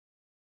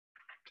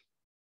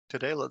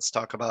Today, let's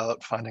talk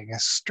about finding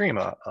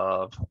extrema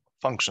of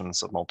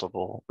functions of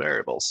multiple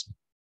variables.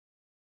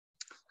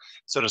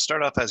 So to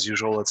start off, as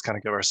usual, let's kind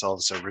of give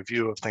ourselves a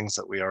review of things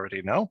that we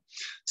already know.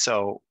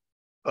 So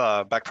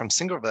back from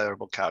single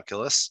variable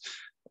calculus,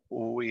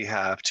 we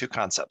have two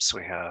concepts.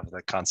 We have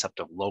the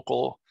concept of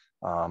local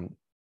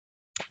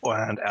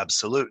and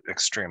absolute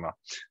extrema.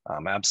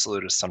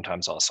 Absolute is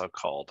sometimes also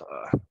called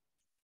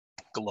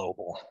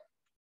global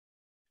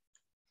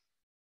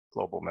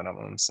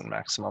minimums and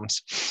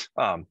maximums.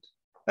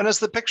 And as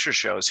the picture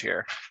shows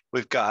here,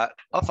 we've got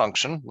a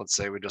function. Let's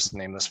say we just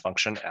name this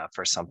function f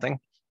or something.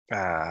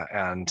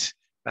 And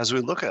as we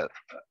look at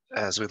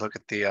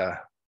the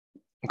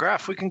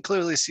graph, we can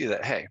clearly see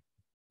that, hey,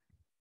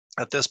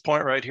 at this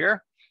point right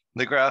here,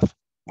 the graph,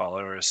 well,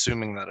 we're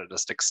assuming that it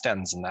just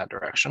extends in that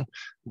direction.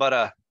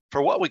 But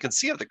for what we can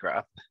see of the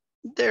graph,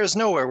 there's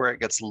nowhere where it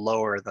gets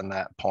lower than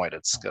that point.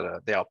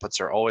 The outputs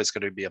are always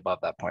going to be above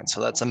that point. So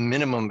that's a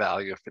minimum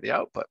value for the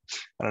output.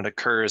 And it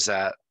occurs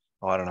at,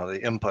 I don't know,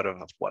 the input of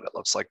what it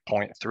looks like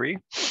 0.3.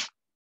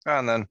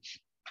 And then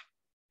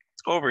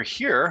over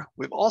here,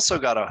 we've also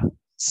got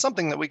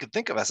something that we could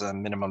think of as a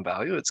minimum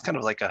value. It's kind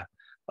of like a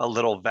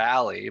little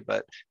valley,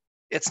 but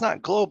it's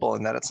not global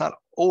in that it's not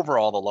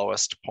overall the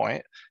lowest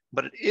point,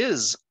 but it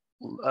is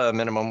a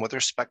minimum with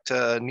respect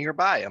to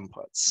nearby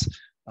inputs.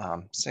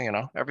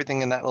 So,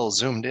 everything in that little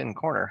zoomed in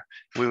corner,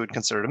 we would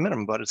consider it a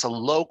minimum, but it's a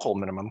local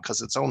minimum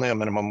because it's only a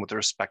minimum with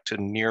respect to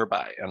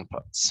nearby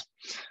inputs.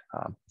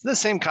 The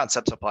same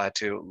concepts apply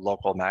to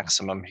local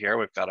maximum here.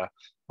 We've got a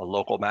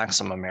local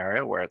maximum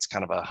area where it's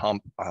kind of a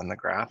hump on the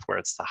graph where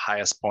it's the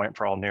highest point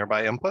for all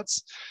nearby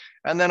inputs.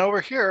 And then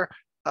over here,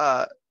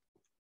 I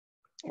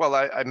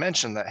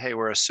mentioned that, hey,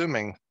 we're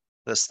assuming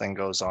this thing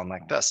goes on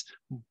like this.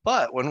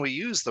 But when we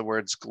use the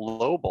words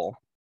global,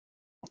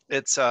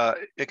 it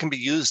can be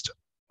used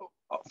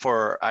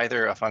for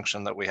either a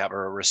function that we have a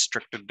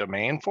restricted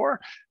domain for,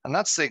 and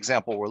that's the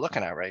example we're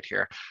looking at right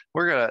here.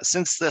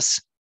 Since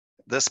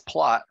this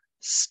plot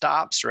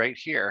stops right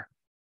here,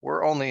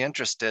 we're only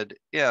interested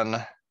in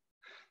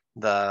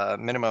the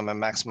minimum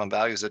and maximum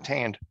values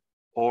attained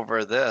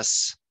over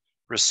this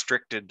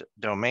restricted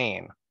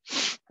domain.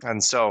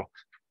 And so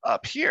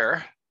up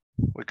here,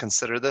 we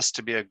consider this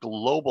to be a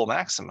global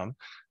maximum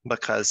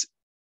because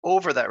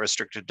over that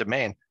restricted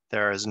domain,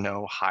 there is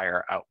no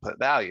higher output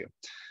value.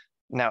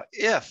 Now,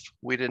 if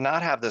we did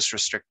not have this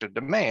restricted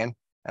domain,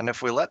 and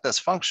if we let this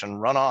function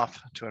run off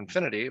to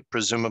infinity,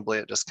 presumably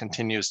it just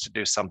continues to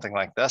do something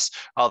like this,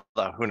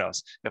 although who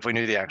knows, if we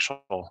knew the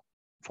actual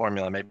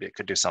formula, maybe it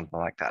could do something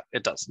like that.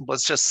 It doesn't.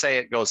 Let's just say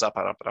it goes up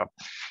and up and up.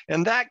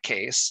 In that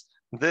case,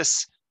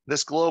 this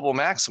global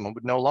maximum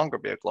would no longer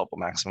be a global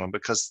maximum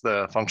because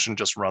the function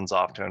just runs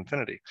off to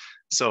infinity.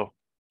 So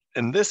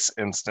in this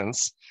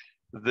instance,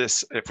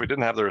 if we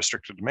didn't have the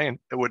restricted domain,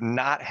 it would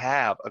not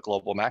have a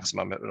global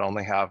maximum. It would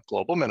only have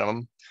global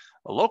minimum,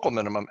 a local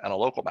minimum, and a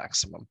local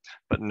maximum,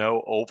 but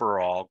no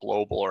overall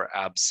global or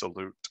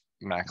absolute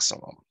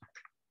maximum.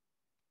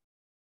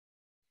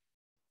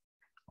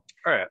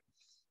 All right,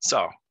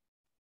 so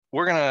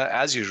we're gonna,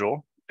 as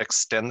usual,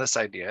 extend this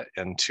idea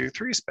into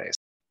 3-space.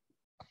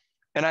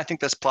 And I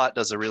think this plot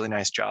does a really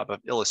nice job of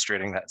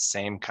illustrating that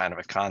same kind of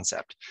a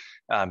concept.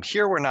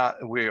 Here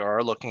we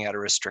are looking at a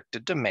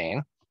restricted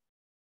domain.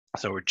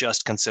 So we're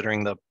just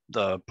considering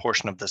the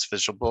portion of this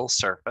visible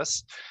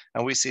surface.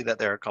 And we see that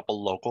there are a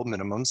couple local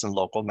minimums and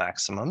local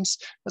maximums,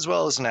 as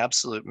well as an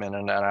absolute min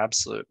and an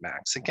absolute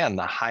max. Again,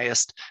 the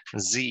highest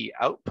Z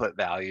output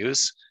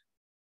values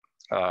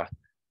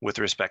with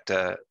respect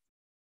to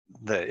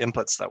the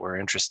inputs that we're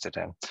interested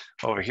in.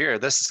 Over here,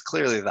 this is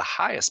clearly the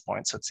highest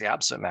point, so it's the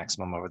absolute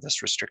maximum over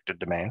this restricted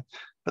domain.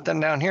 But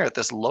then down here at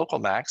this local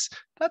max,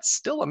 that's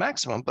still a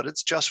maximum, but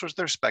it's just with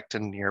respect to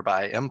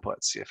nearby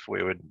inputs. If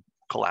we would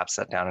collapse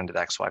that down into the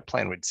XY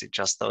plane, we'd see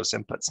just those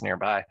inputs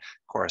nearby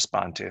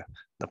correspond to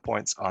the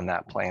points on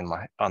that plane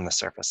on the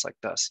surface like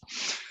this.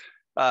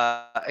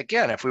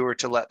 Again, if we were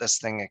to let this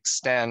thing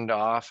extend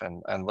off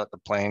and let the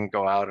plane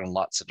go out in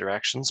lots of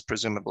directions,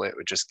 presumably it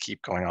would just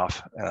keep going off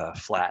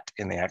flat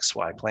in the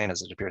XY plane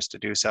as it appears to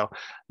do so.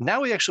 Now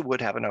we actually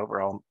would have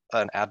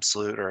an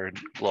absolute or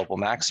global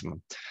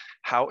maximum.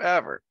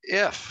 However,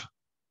 if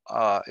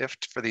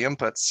for the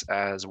inputs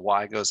as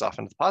Y goes off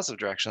into the positive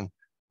direction,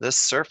 this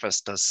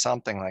surface does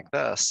something like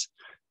this,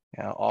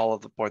 all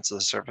of the points of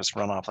the surface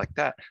run off like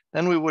that,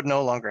 then we would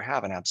no longer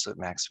have an absolute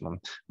maximum.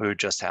 We would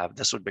just have,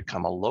 this would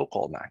become a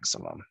local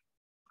maximum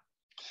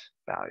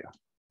value.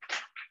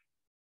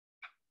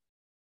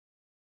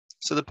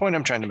 So the point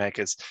I'm trying to make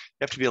is you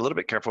have to be a little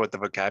bit careful with the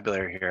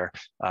vocabulary here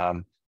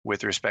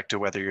with respect to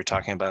whether you're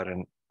talking about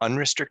an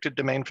unrestricted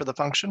domain for the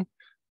function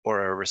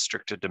or a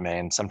restricted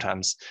domain.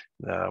 Sometimes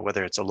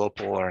whether it's a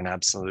local or an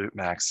absolute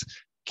max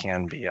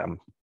can be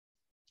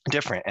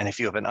different. And if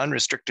you have an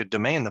unrestricted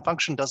domain, the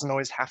function doesn't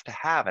always have to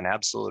have an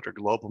absolute or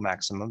global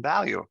maximum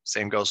value.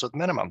 Same goes with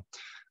minimum.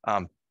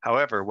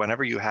 However,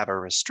 whenever you have a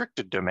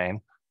restricted domain,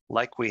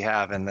 like we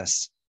have in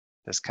this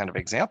kind of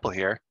example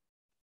here,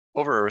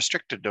 over a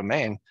restricted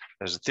domain,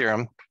 there's a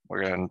theorem,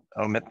 we're going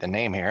to omit the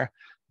name here,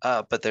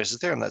 But there's a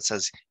theorem that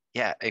says,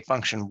 yeah, a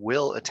function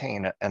will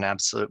attain an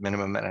absolute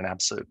minimum and an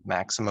absolute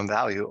maximum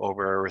value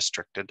over a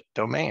restricted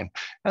domain.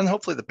 And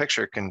hopefully the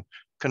picture can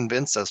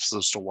convince us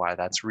as to why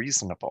that's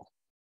reasonable.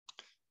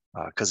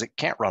 Because it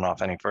can't run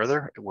off any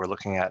further. We're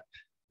looking at,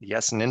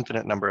 yes, an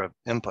infinite number of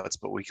inputs,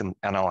 but we can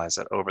analyze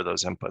it over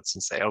those inputs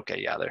and say, okay,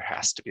 yeah, there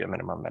has to be a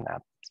minimum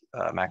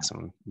and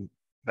maximum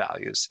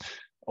values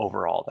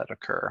overall that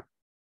occur.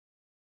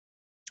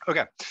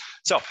 Okay,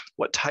 so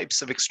what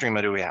types of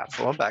extrema do we have?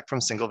 Well, back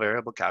from single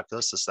variable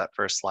calculus, as that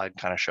first slide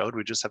kind of showed,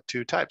 we just have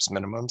two types,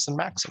 minimums and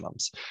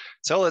maximums.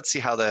 So let's see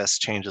how this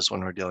changes when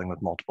we're dealing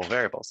with multiple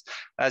variables.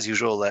 As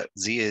usual, let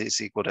z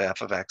is equal to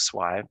f of x,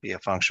 y be a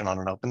function on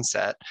an open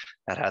set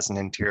that has an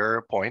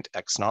interior point,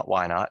 x naught,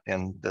 y naught,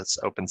 in this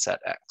open set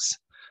x,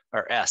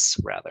 or s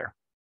rather.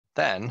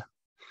 Then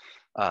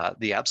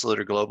the absolute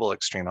or global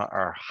extrema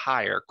are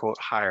higher, quote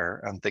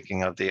higher. I'm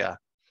thinking of the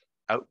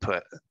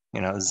output.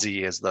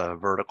 Z is the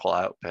vertical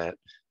output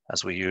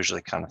as we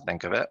usually kind of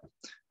think of it.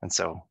 And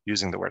so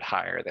using the word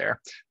higher there,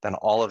 then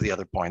all of the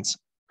other points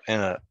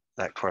that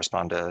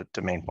correspond to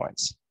domain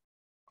points.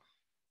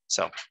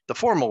 So the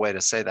formal way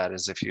to say that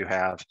is if you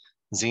have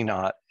z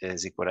naught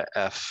is equal to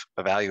f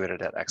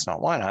evaluated at x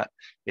naught, y naught,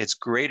 it's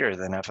greater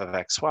than f of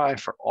xy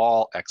for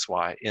all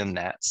xy in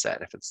that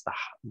set. If it's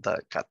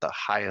got the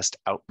highest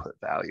output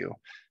value,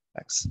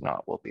 x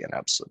naught will be an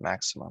absolute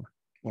maximum,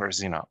 where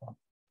z naught will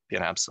be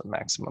an absolute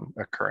maximum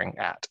occurring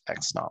at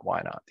x naught, y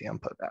naught, the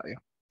input value.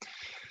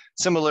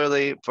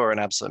 Similarly, for an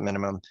absolute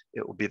minimum,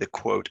 it will be the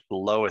quote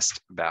lowest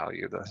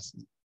value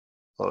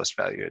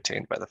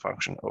attained by the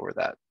function over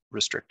that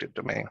restricted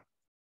domain.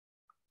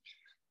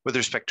 With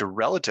respect to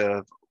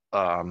relative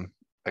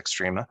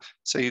extrema,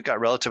 so you've got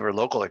relative or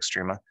local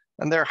extrema,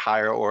 and they're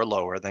higher or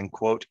lower than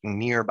quote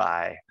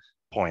nearby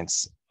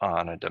points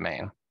on a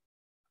domain.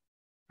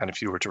 And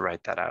if you were to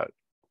write that out,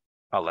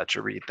 I'll let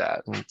you read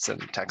that, and it's in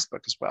the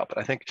textbook as well. But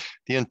I think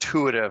the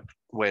intuitive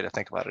way to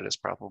think about it is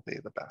probably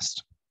the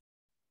best.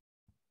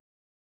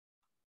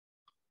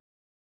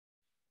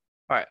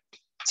 All right,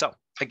 so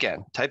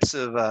again, types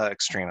of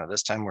extrema.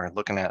 This time we're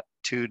looking at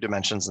two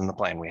dimensions in the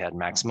plane. We had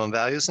maximum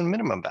values and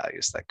minimum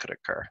values that could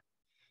occur.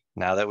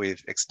 Now that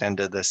we've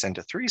extended this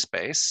into 3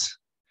 space,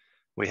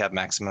 we have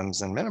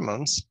maximums and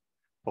minimums,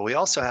 but we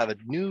also have a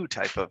new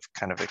type of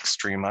kind of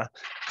extrema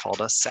called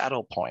a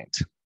saddle point.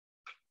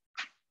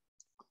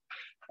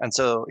 And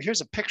so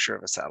here's a picture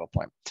of a saddle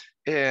point.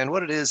 And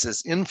what it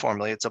is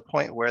informally, it's a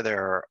point where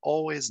there are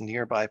always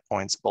nearby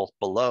points both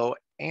below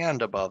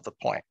and above the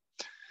point.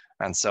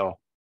 And so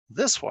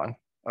this one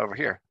over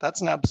here, that's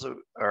an absolute,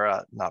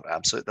 or not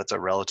absolute, that's a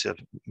relative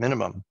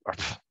minimum, or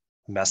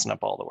messing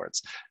up all the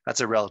words.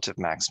 That's a relative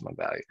maximum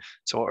value.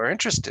 So what we're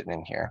interested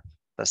in here,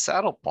 the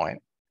saddle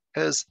point,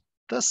 is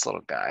this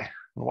little guy.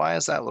 And why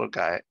is that little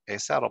guy a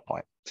saddle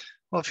point?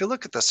 Well, if you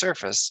look at the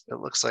surface, it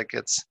looks like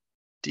it's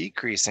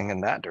decreasing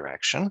in that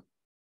direction.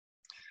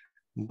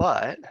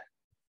 But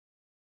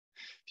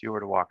if you were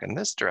to walk in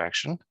this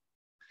direction,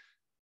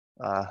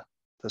 the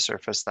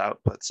surface, the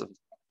outputs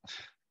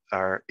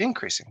are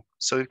increasing.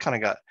 So we've kind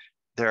of got,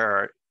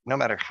 no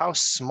matter how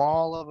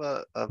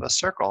small of a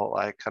circle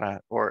I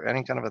or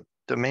any kind of a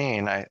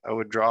domain I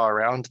would draw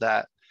around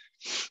that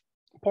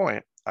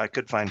point, I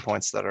could find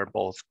points that are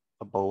both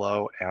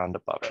below and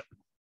above it.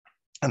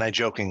 And I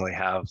jokingly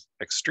have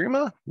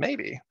extrema,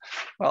 maybe.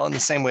 Well, in the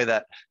same way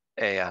that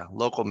a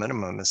local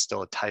minimum is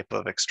still a type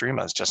of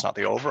extrema, it's just not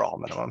the overall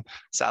minimum.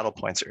 Saddle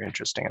points are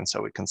interesting, and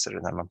so we consider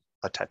them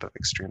a type of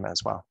extrema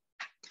as well.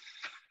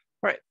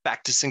 All right,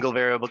 back to single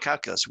variable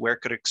calculus. Where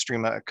could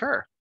extrema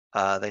occur?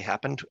 They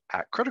happened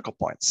at critical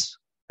points.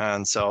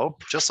 And so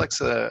just like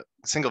the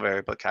single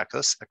variable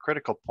calculus, a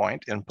critical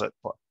point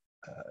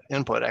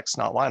input x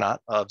naught, y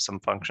naught of some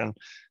function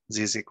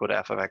z is equal to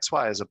f of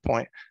xy is a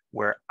point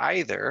where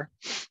either,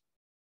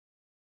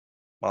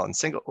 well,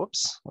 let's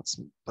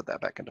put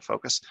that back into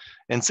focus.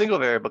 In single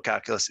variable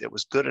calculus, it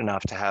was good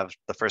enough to have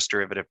the first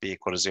derivative be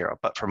equal to 0.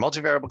 But for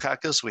multivariable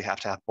calculus, we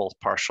have to have both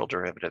partial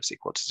derivatives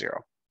equal to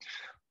 0.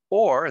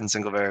 Or in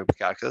single variable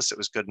calculus, it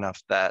was good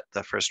enough that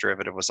the first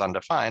derivative was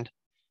undefined.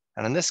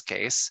 And in this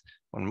case,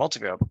 when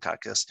multivariable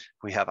calculus,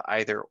 we have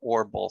either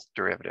or both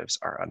derivatives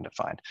are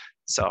undefined.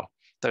 So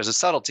there's a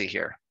subtlety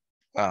here.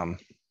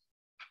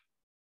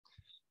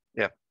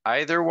 If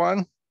either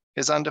one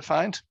is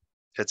undefined,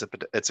 it's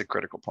a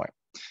critical point,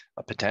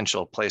 a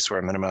potential place where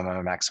a minimum and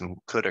a maximum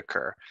could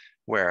occur.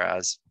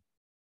 Whereas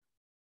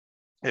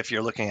if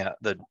you're looking at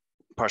the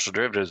partial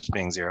derivatives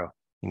being 0,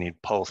 you need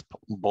both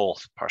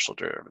partial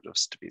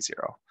derivatives to be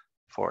 0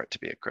 for it to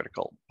be a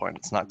critical point.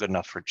 It's not good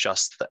enough for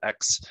just the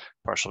x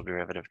partial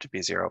derivative to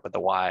be 0, but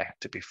the y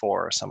to be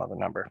 4 or some other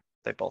number.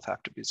 They both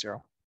have to be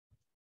 0.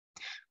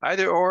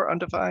 Either or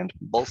undefined,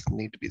 both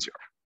need to be 0.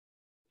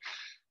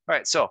 All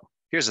right, so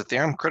here's a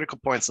theorem, critical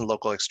points and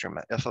local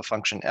extrema. If a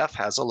function f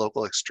has a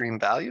local extreme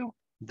value,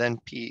 then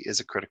p is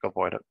a critical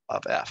point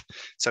of f.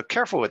 So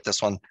careful with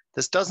this one.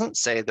 This doesn't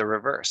say the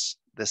reverse.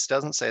 This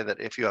doesn't say that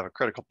if you have a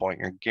critical point,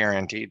 you're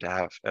guaranteed to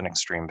have an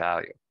extreme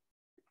value.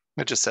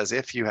 It just says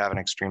if you have an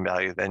extreme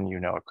value, then you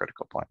know a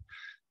critical point.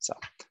 So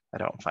I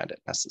don't find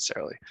it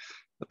necessarily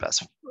the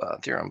best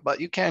theorem, but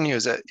you can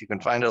use it. You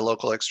can find a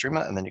local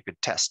extrema, and then you could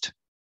test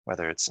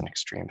whether it's an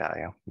extreme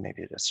value.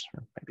 Maybe it is,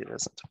 or maybe it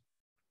isn't.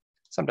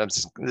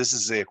 Sometimes this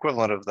is the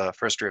equivalent of the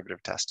first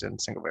derivative test in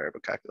single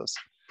variable calculus.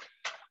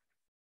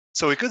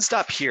 So we could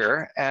stop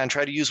here and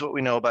try to use what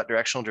we know about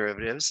directional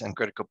derivatives and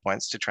critical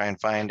points to try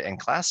and find and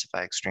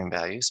classify extreme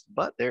values,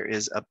 but there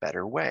is a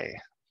better way.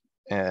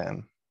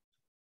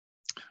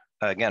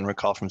 Again,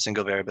 recall from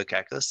single variable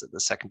calculus that the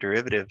second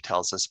derivative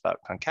tells us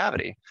about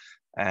concavity.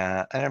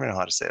 I never know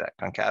how to say that,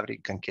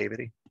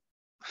 concavity.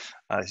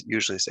 I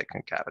usually say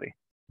concavity.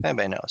 If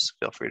anybody knows,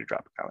 feel free to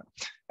drop a comment.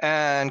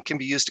 And can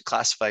be used to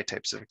classify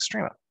types of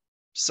extrema.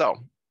 So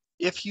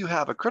if you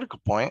have a critical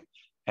point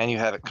and you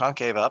have it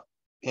concave up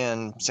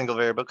in single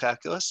variable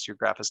calculus, your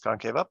graph is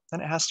concave up,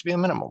 then it has to be a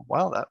minimum.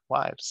 Well,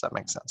 why does that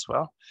make sense?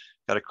 Well,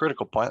 got a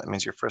critical point, that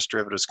means your first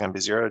derivative is going to be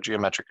 0.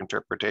 Geometric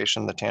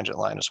interpretation, the tangent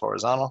line is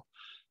horizontal.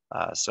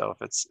 So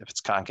if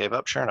it's concave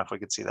up, sure enough, we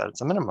could see that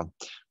it's a minimum.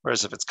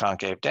 Whereas if it's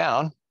concave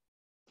down,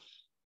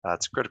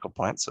 it's a critical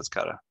point, so it's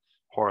got a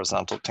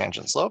horizontal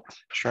tangent slope.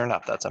 Sure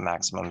enough, that's a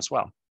maximum as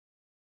well.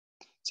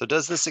 So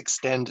does this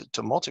extend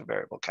to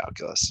multivariable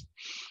calculus?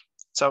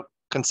 So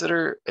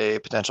consider a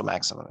potential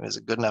maximum. Is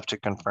it good enough to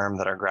confirm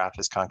that our graph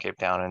is concave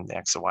down in the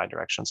x and y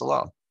directions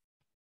alone?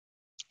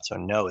 So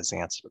no is the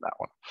answer to that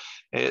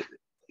one.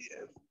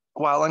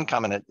 While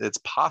uncommon, it's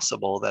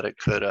possible that it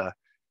could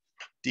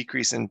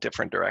decrease in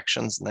different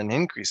directions and then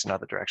increase in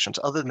other directions,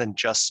 other than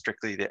just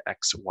strictly the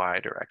x, y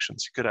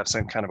directions. You could have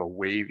some kind of a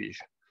wavy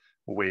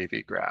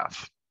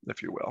graph,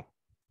 if you will.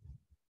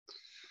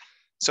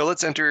 So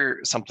let's enter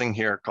something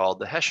here called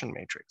the Hessian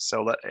matrix.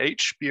 So let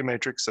H be a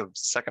matrix of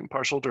second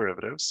partial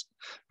derivatives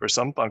for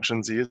some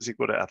function z is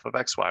equal to f of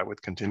xy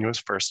with continuous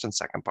first and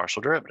second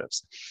partial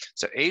derivatives.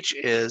 So H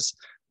is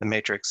the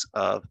matrix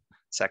of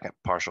second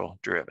partial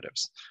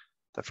derivatives.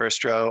 The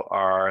first row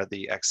are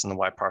the x and the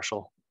y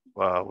partial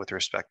with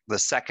respect to the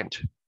second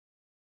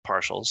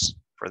partials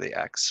for the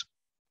x,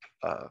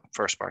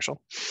 first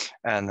partial.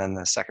 And then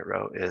the second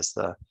row is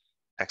the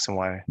x and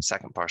y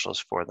second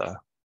partials for the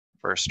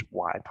first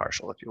y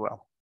partial, if you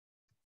will.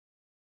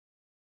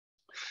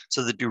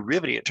 So the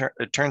derivative,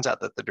 it turns out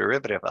that the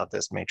derivative of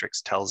this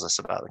matrix tells us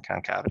about the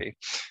concavity.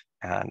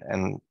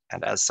 And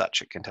as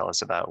such, it can tell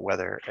us about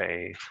whether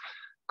a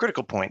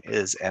critical point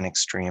is an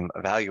extreme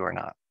value or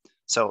not.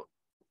 So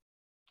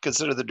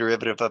consider the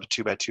derivative of a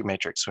 2 by 2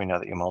 matrix. We know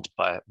that you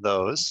multiply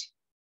those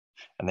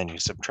and then you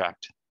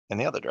subtract in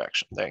the other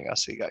direction. There you go.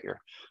 So you got your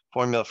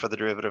formula for the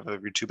derivative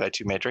of your 2 by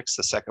 2 matrix,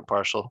 the second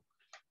partial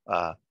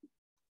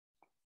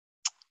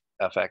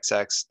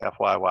fxx,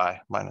 fyy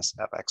minus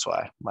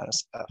fxy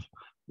minus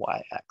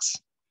fyx.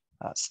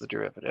 That's the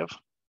derivative.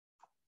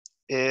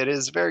 It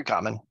is very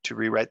common to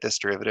rewrite this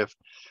derivative.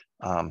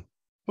 To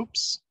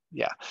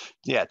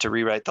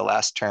rewrite the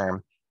last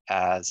term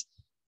as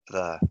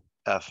the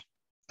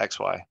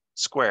fxy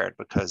squared,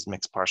 because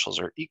mixed partials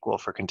are equal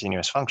for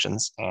continuous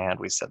functions. And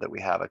we said that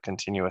we have a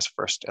continuous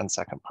first and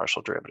second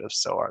partial derivative.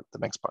 So the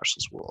mixed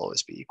partials will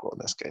always be equal in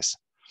this case.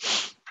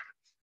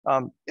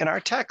 In our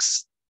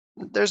text,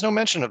 there's no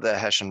mention of the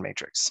Hessian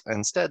matrix.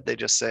 Instead, they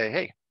just say,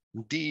 hey,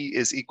 D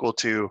is equal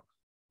to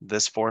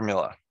this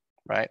formula,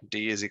 right?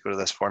 D is equal to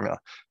this formula.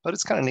 But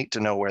it's kind of neat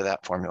to know where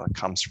that formula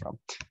comes from.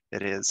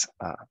 It is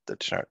the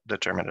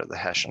determinant of the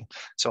Hessian.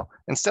 So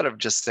instead of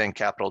just saying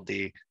capital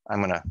D,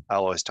 I'll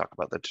always talk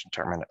about the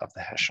determinant of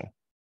the Hessian.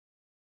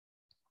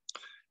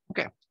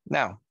 Okay,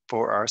 now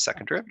for our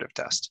second derivative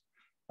test.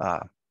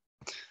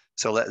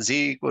 So let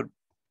Z equal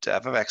to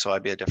f of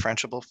xy be a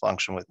differentiable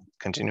function with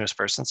continuous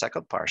first and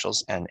second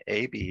partials, and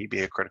AB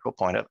be a critical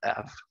point of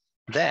f.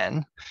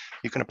 Then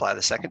you can apply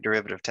the second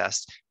derivative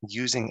test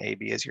using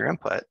AB as your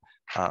input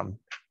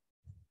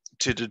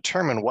to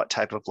determine what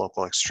type of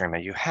local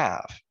extrema you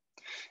have.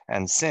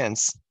 And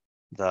since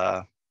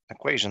the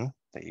equation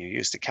that you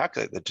use to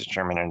calculate the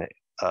determinant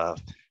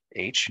of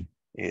H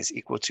is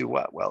equal to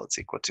what? Well, it's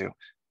equal to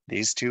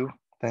these two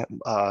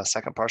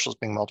second partials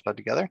being multiplied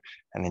together,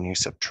 and then you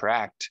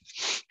subtract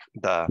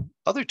the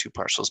other two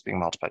partials being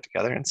multiplied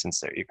together, and since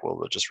they're equal,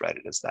 we'll just write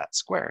it as that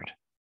squared.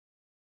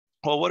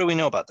 Well, what do we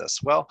know about this?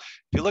 Well,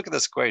 if you look at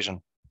this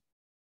equation,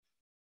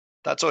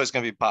 that's always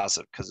going to be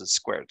positive because it's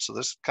squared. So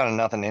there's kind of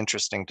nothing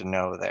interesting to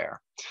know there.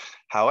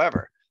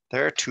 However,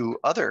 there are two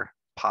other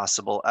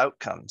possible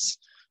outcomes.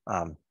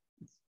 Okay,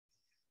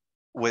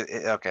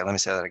 let me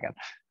say that again.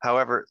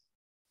 However,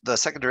 the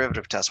second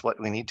derivative test, what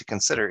we need to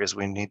consider is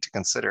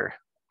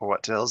or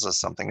what tells us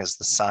something is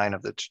the sign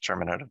of the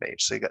determinant of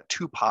H. So you got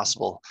two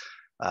possible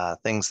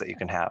things that you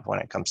can have when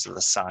it comes to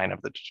the sign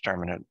of the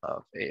determinant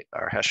of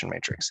our Hessian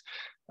matrix.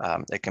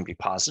 It can be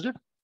positive,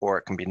 or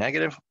it can be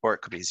negative, or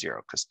it could be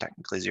 0, because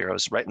technically 0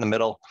 is right in the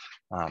middle.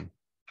 I'm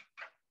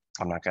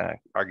not going to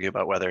argue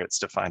about whether it's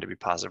defined to be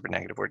positive or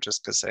negative, or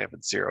just because say if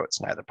it's 0, it's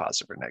neither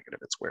positive or negative.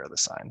 It's where the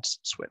signs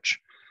switch.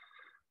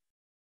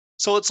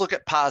 So let's look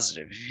at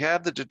positive. If you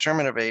have the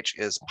determinant of H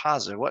is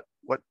positive, what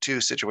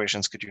two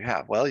situations could you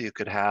have? Well, you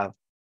could have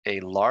a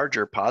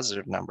larger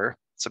positive number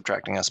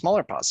subtracting a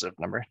smaller positive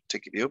number to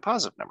give you a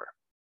positive number.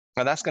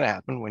 Now that's going to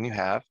happen when you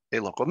have a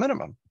local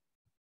minimum.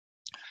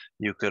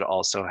 You could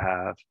also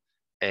have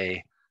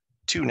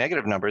two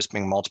negative numbers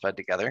being multiplied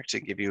together to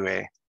give you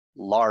a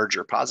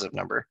larger positive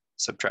number,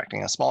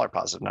 subtracting a smaller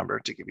positive number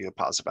to give you a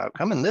positive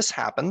outcome. And this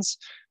happens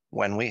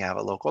when we have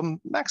a local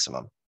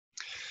maximum.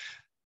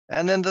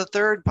 And then the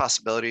third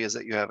possibility is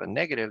that you have a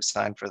negative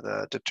sign for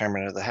the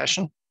determinant of the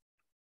Hessian.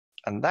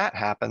 And that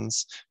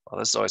happens, well,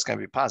 this is always going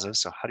to be positive.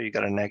 So how do you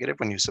get a negative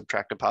when you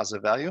subtract a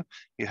positive value?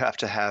 You have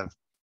to have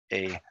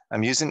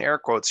I'm using air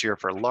quotes here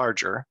for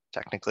larger.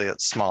 Technically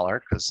it's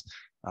smaller because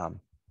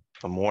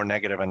the more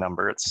negative a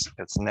number, it's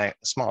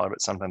smaller,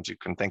 but sometimes you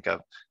can think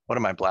of, what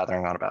am I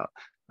blathering on about?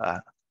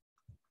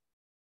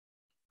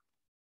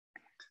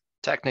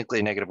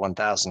 Technically negative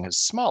 1000 is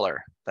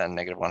smaller than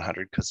negative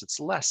 100 because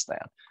it's less than,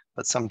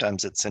 but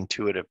sometimes it's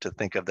intuitive to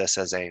think of this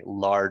as a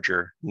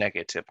larger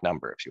negative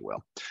number, if you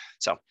will.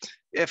 So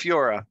if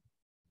you're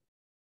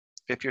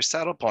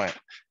saddle point,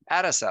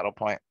 at a saddle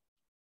point,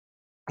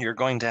 you're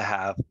going to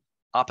have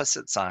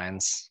opposite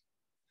signs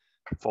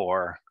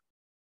for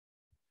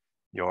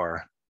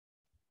your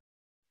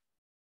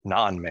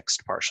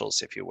non-mixed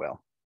partials, if you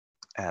will.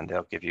 And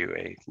they'll give you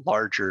a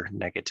larger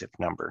negative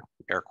number,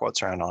 air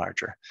quotes around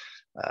larger,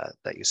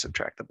 that you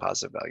subtract the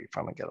positive value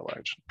from and get a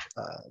large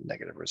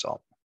negative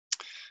result.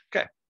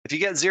 Okay, if you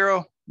get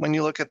 0 when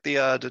you look at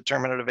the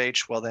determinant of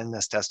H, well then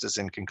this test is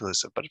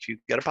inconclusive. But if you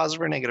get a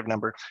positive or negative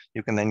number,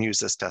 you can then use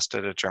this test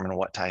to determine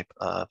what type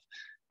of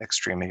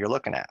extrema you're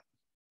looking at.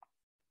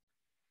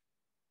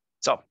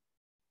 So a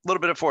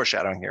little bit of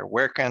foreshadowing here.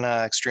 Where can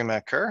extrema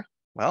occur?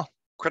 Well,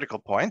 critical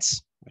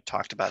points. We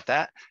talked about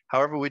that.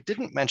 However, we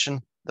didn't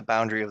mention the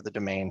boundary of the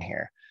domain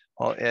here.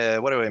 Well,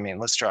 what do I mean?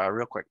 Let's draw a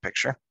real quick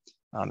picture.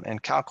 In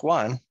Calc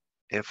 1,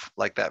 if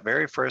like that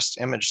very first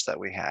image that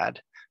we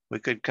had, we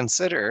could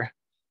consider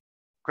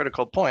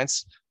critical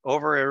points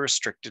over a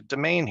restricted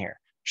domain here.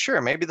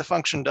 Sure, maybe the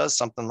function does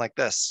something like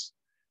this.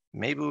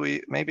 Maybe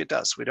it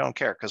does. We don't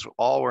care because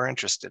all we're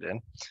interested in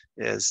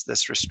is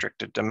this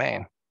restricted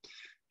domain.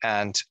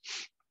 And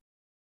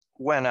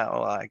when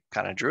I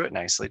kind of drew it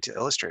nicely to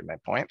illustrate my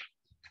point,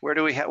 where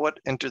do we have, what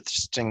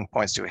interesting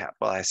points do we have?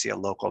 Well, I see a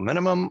local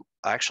minimum.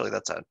 Actually,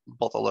 that's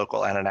both a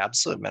local and an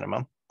absolute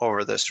minimum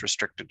over this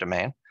restricted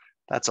domain.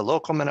 That's a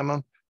local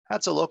minimum.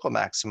 That's a local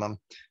maximum.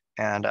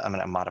 And I'm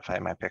going to modify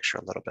my picture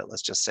a little bit.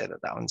 Let's just say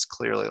that that one's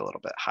clearly a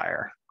little bit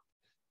higher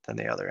than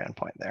the other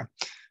endpoint there.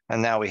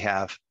 And now we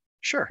have,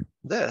 sure,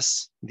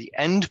 this, the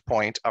end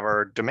point of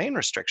our domain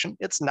restriction,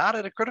 it's not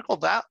at a critical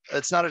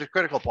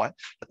point,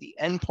 but the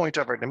end point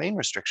of our domain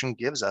restriction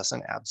gives us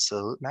an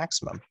absolute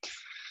maximum.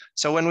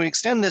 So when we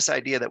extend this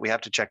idea that we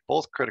have to check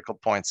both critical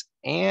points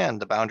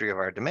and the boundary of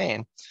our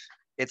domain,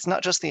 it's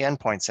not just the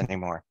endpoints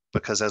anymore,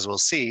 because as we'll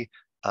see,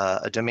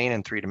 a domain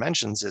in 3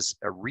 dimensions is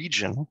a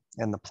region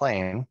in the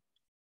plane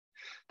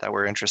that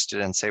we're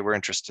interested in. Say we're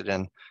interested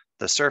in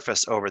the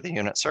surface over the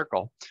unit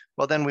circle.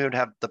 Well, then we would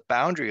have the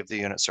boundary of the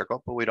unit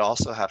circle, but we'd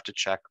also have to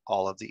check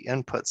all of the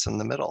inputs in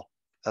the middle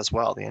as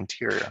well, the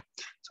interior.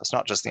 So it's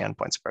not just the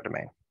endpoints of our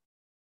domain.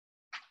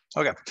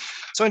 Okay,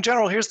 so in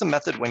general, here's the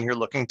method when you're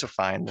looking to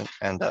find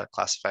and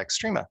classify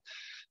extrema.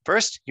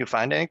 First, you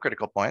find any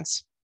critical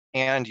points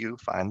and you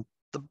find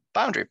the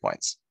boundary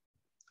points.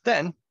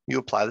 Then you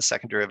apply the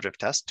second derivative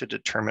test to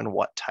determine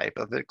what type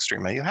of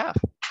extrema you have.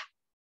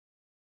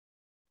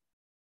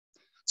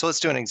 So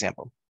let's do an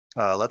example.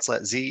 Let's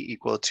let z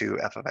equal to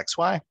f of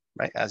xy,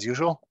 right, as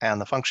usual,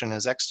 and the function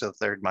is x to the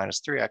third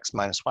minus 3x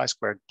minus y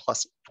squared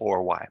plus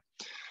 4y.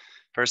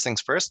 First things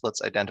first,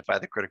 let's identify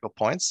the critical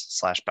points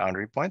 /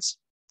 boundary points.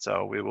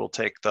 So we will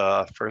take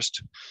the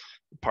first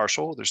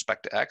partial with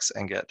respect to x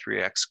and get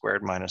 3x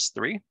squared minus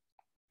 3.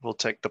 We'll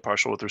take the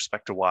partial with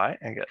respect to y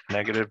and get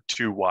negative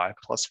 2y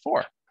plus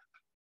 4.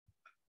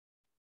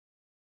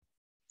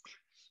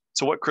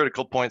 So what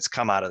critical points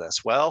come out of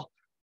this? Well,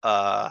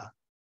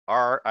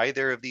 are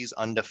either of these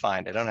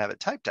undefined? I don't have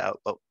it typed out,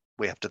 but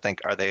we have to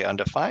think, are they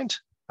undefined?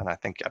 And I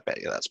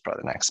bet you that's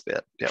probably the next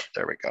bit. Yep,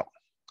 there we go.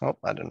 Oh,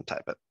 I didn't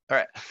type it. All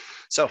right,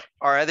 so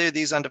are either of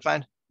these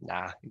undefined?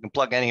 Nah, you can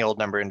plug any old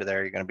number into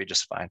there, you're gonna be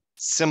just fine.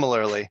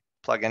 Similarly,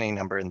 plug any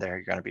number in there,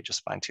 you're gonna be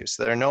just fine too.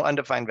 So there are no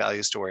undefined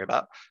values to worry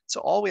about. So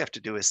all we have to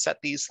do is set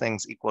these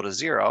things equal to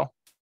 0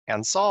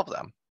 and solve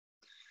them,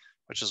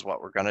 which is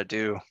what we're gonna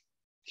do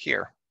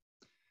here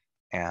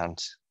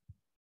and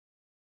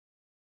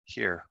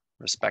here,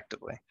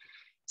 respectively.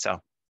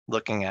 So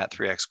looking at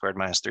 3x squared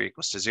minus 3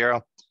 equals to 0,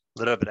 a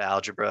little bit of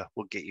algebra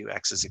will get you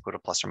x is equal to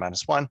plus or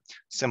minus 1.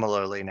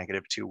 Similarly,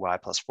 negative 2y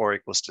plus 4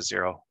 equals to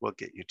 0 will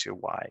get you to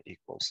y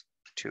equals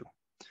 2.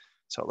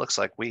 So it looks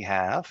like we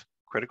have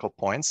critical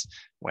points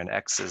when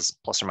x is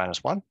plus or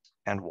minus 1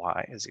 and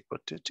y is equal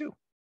to 2.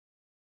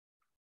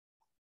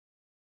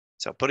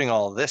 So putting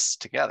all this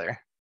together,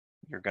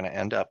 you're going to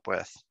end up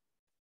with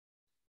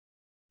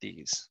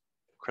these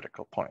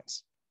critical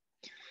points.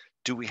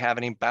 Do we have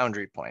any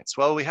boundary points?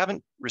 Well, we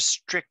haven't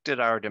restricted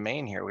our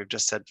domain here. We've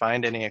just said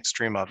find any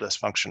extrema of this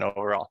function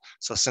overall.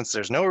 So since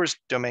there's no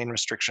domain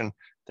restriction,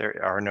 there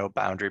are no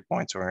boundary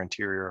points or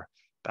interior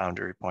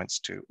boundary points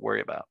to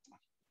worry about.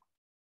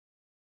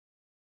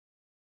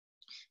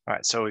 All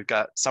right, so we've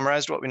got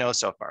summarized what we know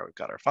so far. We've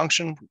got our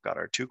function, we've got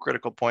our two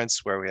critical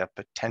points where we have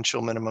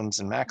potential minimums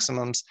and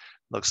maximums.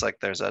 Looks like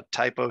there's a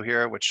typo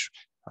here, which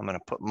I'm going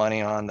to put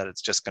money on that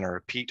it's just going to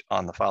repeat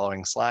on the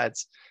following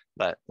slides,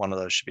 but one of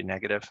those should be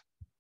negative.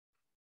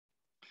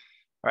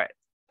 All right,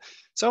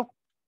 so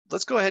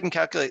let's go ahead and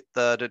calculate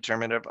the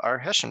determinant of our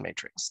Hessian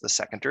matrix, the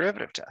second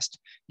derivative test.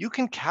 You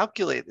can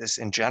calculate this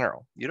in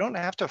general. You don't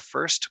have to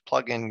first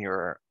plug in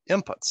your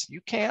inputs.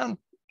 You can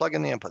plug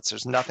in the inputs.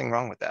 There's nothing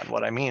wrong with that. And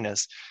what I mean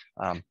is,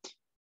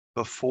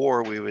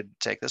 before we would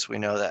take this, we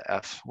know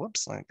that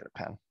whoops, let me get a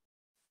pen.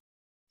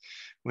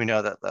 We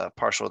know that the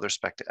partial with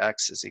respect to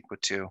x is equal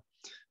to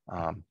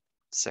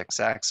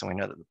 6x, and we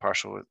know that the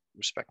partial with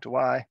respect to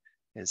y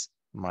is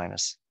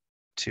minus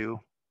 2.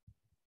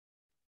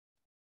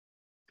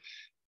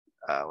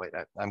 Wait,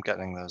 I'm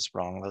getting those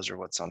wrong. Those are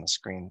what's on the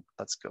screen.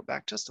 Let's go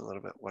back just a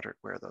little bit. Where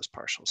are those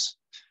partials?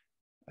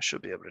 I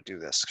should be able to do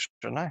this,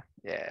 shouldn't I?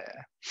 Yeah.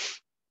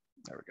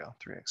 There we go,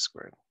 3x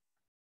squared.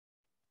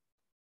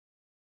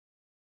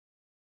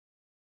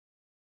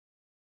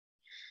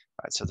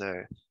 All right, so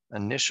the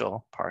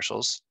initial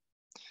partials,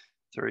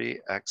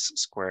 3x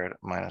squared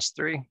minus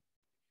 3,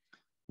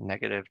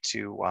 negative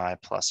 2y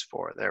plus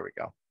 4. There we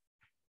go.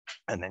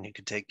 And then you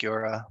could take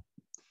your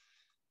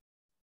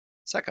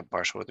second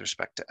partial with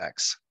respect to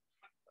x,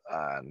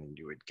 and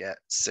you would get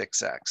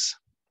 6x.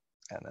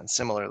 And then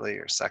similarly,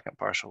 your second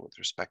partial with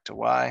respect to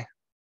y,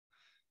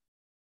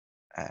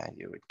 and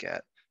you would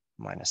get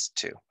minus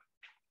 2.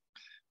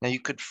 Now you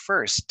could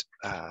first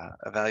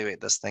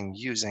evaluate this thing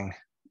using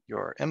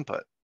your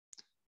input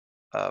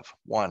of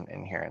 1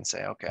 in here and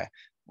say, okay,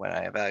 when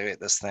I evaluate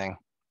this thing,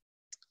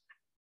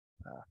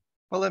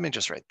 well, let me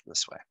just write it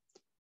this way.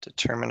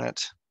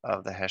 Determinant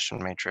of the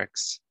Hessian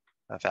matrix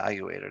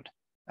evaluated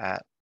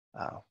at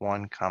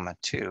 1,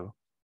 2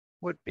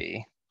 would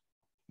be,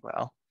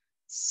 well,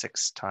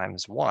 6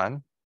 times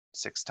 1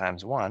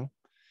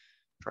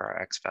 for our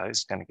x value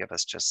is going to give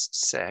us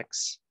just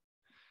 6,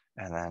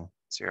 and then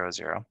 0,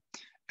 0.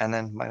 And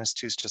then minus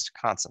 2 is just a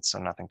constant, so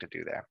nothing to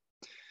do there.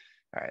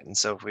 All right, and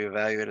so if we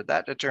evaluated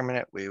that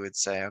determinant, we would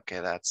say, okay,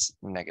 that's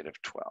negative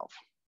 12,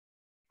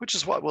 which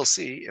is what we'll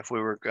see if we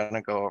were going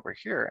to go over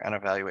here and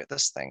evaluate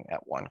this thing at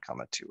 1,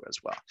 2 as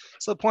well.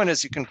 So the point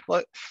is you can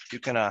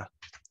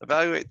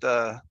evaluate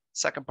the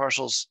second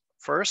partials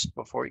first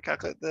before you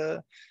calculate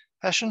the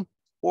Hessian,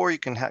 or you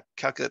can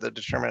calculate the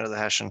determinant of the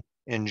Hessian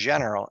in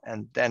general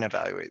and then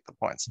evaluate the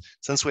points.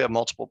 Since we have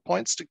multiple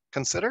points to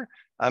consider,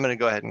 I'm going to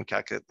go ahead and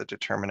calculate the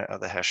determinant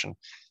of the Hessian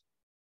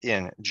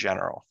in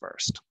general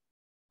first.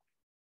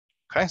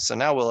 Okay, so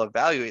now we'll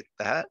evaluate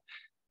that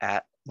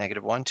at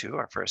negative 1, 2,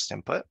 our first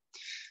input.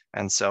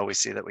 And so we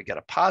see that we get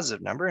a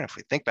positive number. And if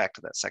we think back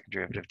to that second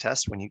derivative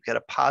test, when you get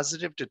a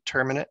positive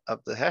determinant of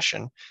the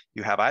Hessian,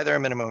 you have either a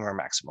minimum or a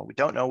maximum. We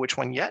don't know which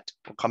one yet.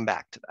 We'll come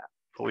back to that.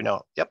 But we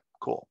know, yep,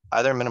 cool,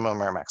 either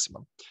minimum or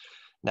maximum.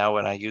 Now,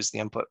 when I use the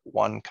input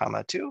 1,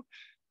 2,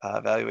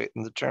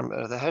 evaluating the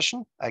determinant of the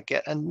Hessian, I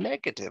get a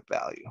negative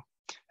value.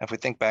 And if we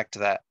think back to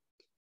that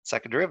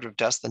second derivative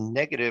test, the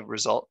negative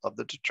result of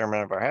the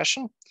determinant of our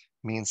Hessian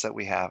means that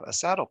we have a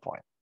saddle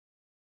point.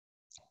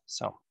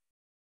 So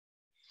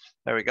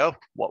there we go.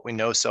 What we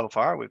know so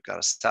far, we've got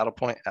a saddle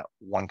point at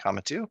 1,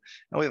 2, and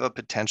we have a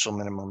potential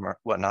minimum, or,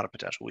 well, not a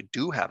potential, we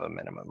do have a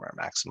minimum or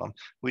maximum.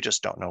 We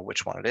just don't know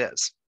which one it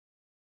is.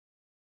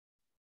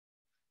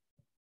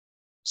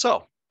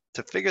 So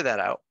to figure that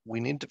out, we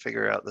need to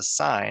figure out the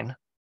sign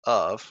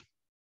of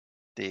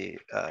the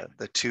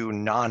two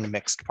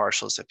non-mixed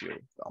partials, if you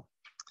will.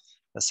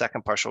 The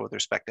second partial with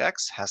respect to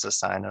x has a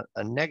sign,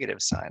 a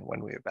negative sign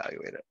when we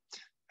evaluate it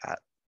at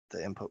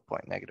the input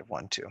point, negative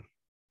 1, 2.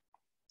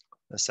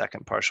 The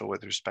second partial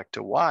with respect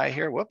to y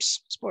here,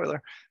 whoops,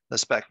 spoiler, the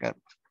second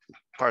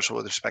partial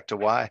with respect to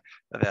y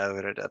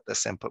evaluated at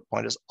this input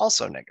point is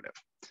also negative.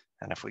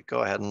 And if we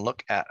go ahead and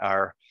look at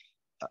our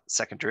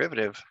second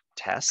derivative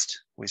test,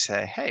 we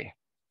say, hey,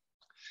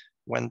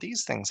 when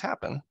these things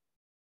happen,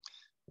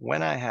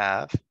 when I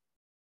have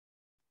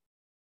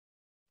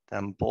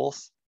them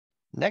both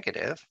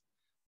negative,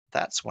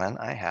 that's when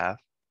I have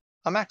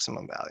a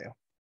maximum value.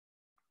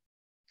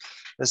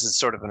 This is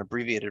sort of an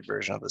abbreviated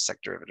version of the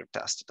second derivative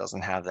test. It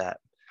doesn't have that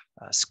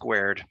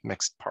squared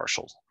mixed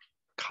partial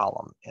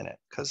column in it,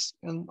 because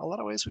in a lot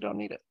of ways we don't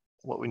need it.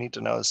 What we need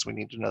to know is we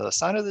need to know the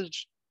sign of the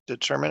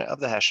determinant of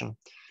the Hessian,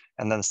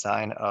 and then the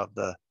sign of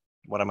the,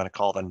 what I'm going to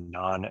call the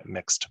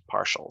non-mixed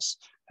partials,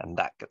 and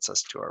that gets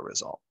us to our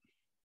result.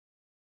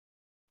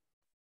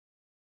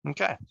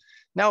 Okay,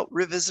 now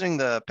revisiting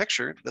the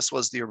picture, this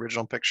was the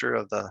original picture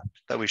of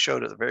that we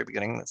showed at the very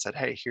beginning that said,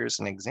 hey, here's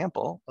an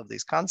example of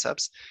these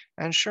concepts.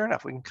 And sure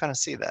enough, we can kind of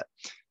see that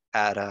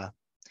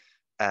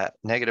at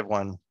negative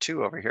 1,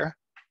 2 over here,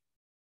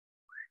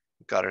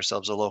 we've got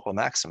ourselves a local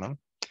maximum.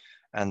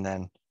 And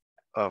then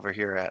over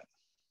here at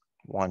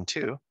 1,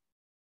 2,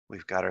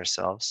 we've got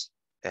ourselves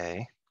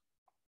a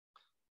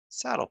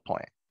saddle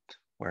point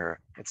where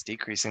it's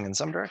decreasing in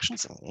some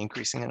directions and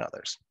increasing in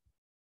others.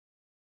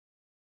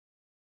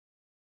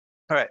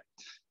 All right,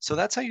 so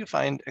that's how you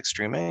find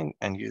extrema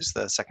and use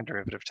the second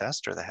derivative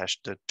test or the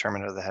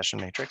determinant of the Hessian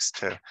matrix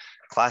to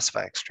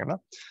classify extrema.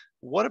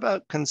 What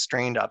about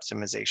constrained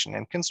optimization?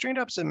 And constrained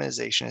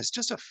optimization is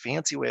just a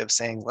fancy way of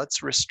saying,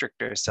 let's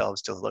restrict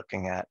ourselves to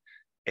looking at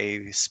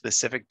a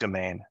specific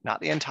domain, not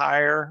the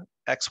entire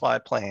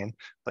XY plane,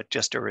 but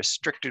just a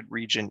restricted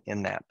region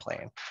in that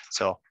plane.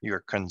 So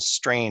you're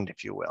constrained,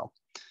 if you will.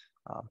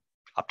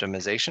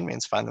 Optimization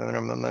means find the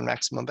minimum and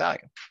maximum value.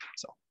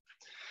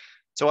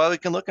 So while we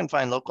can look and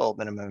find local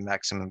minimum and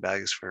maximum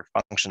values for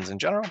functions in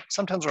general,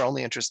 sometimes we're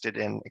only interested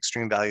in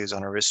extreme values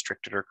on a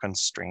restricted or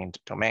constrained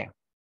domain.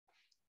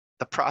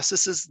 The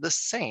process is the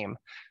same,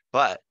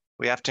 but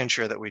we have to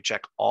ensure that we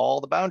check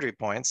all the boundary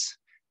points,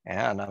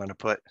 and I'm going to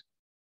put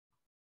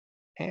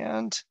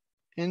and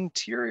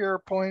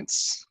interior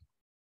points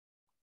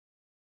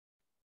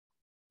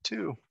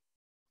too,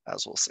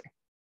 as we'll see.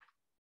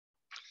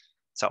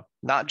 So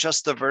not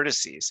just the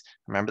vertices.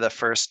 Remember the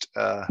first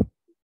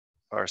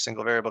or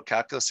single variable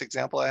calculus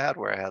example I had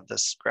where I had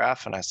this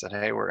graph and I said,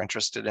 hey, we're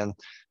interested in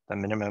the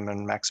minimum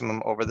and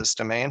maximum over this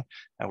domain,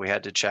 and we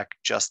had to check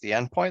just the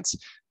endpoints.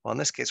 Well, in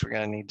this case, we're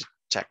going to need to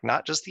check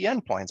not just the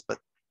endpoints, but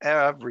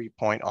every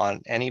point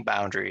on any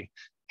boundary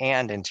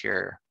and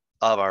interior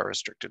of our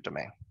restricted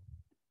domain.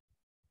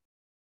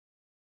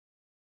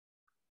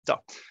 So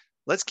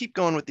let's keep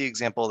going with the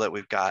example that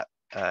we've got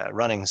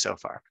running so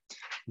far.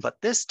 But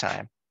this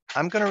time,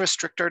 I'm going to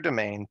restrict our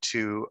domain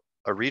to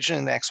a region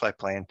in the XY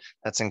plane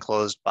that's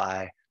enclosed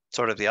by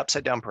sort of the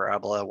upside down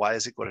parabola, y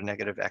is equal to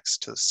negative x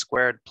to the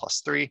squared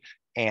plus 3,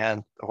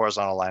 and the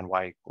horizontal line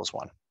y equals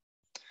 1.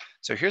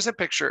 So here's a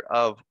picture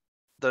of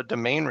the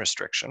domain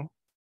restriction.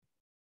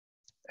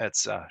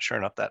 It's sure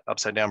enough that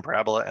upside down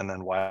parabola and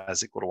then y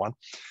is equal to 1.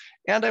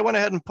 And I went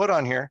ahead and put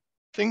on here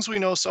things we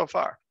know so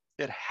far.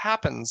 It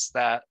happens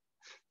that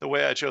the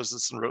way I chose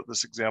this and wrote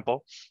this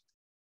example,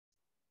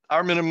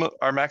 our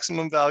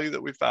maximum value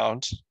that we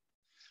found,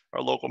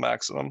 our local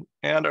maximum,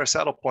 and our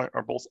saddle point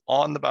are both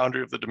on the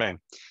boundary of the domain.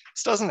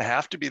 This doesn't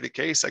have to be the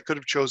case. I could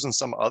have chosen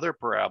some other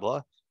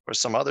parabola or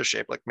some other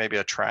shape, like maybe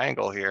a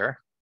triangle here.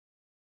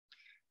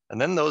 And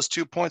then those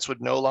 2 points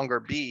would no longer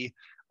be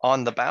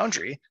on the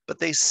boundary, but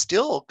they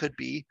still could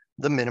be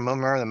the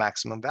minimum or the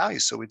maximum value.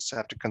 So we just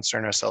have to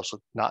concern ourselves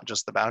with not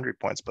just the boundary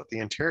points, but the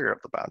interior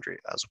of the boundary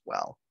as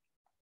well.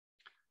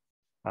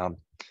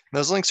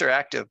 Those links are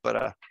active, but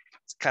it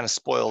kind of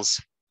spoils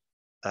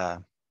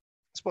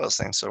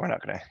things, so we're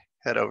not going to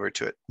head over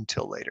to it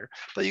until later.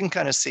 But you can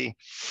kind of see,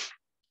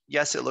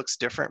 yes, it looks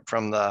different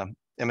from the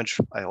image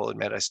I will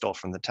admit I stole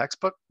from the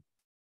textbook,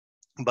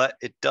 but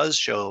it does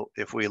show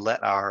if we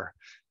let our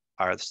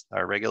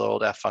regular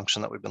old f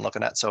function that we've been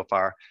looking at so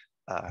far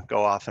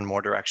go off in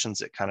more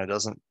directions, it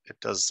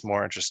does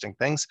more interesting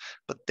things.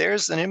 But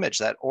there's an image,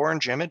 that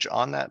orange image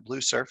on that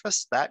blue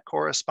surface, that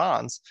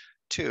corresponds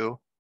to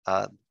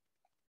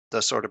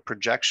the sort of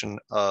projection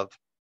of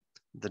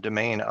the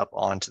domain up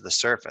onto the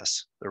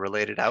surface, the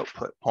related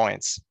output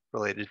points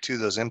related to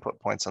those input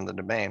points on the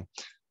domain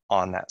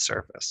on that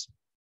surface.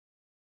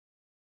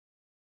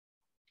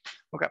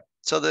 Okay,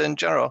 so then in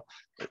general,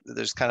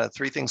 there's kind of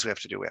 3 things we have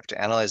to do. We have to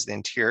analyze the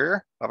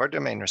interior of our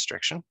domain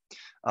restriction.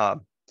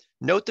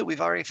 Note that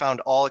we've already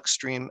found all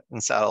extreme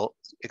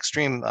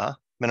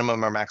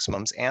minimum or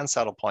maximums and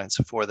saddle points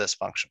for this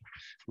function.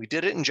 We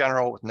did it in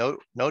general with no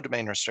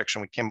domain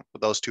restriction. We came up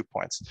with those 2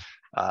 points.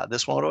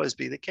 This won't always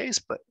be the case,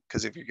 but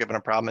because if you're given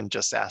a problem and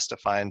just asked to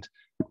find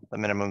the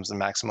minimums and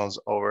maximums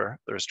over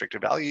the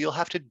restricted value, you'll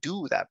have to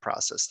do that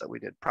process that we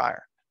did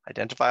prior.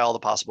 Identify all the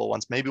possible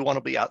ones. Maybe one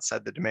will be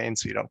outside the domain,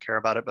 so you don't care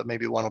about it, but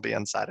maybe one will be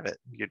inside of it.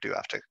 You do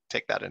have to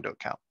take that into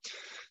account.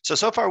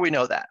 So far we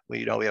know that.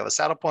 We know we have a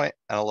saddle point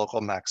and a local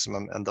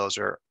maximum, and those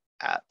are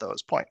at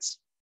those points.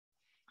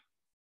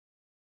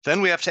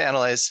 Then we have to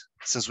analyze,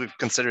 since we've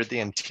considered the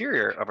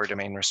interior of our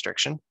domain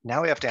restriction,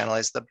 now we have to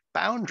analyze the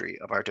boundary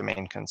of our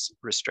domain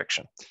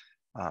restriction.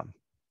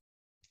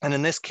 And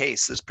in this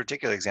case, this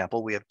particular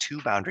example, we have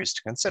 2 boundaries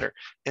to consider.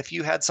 If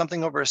you had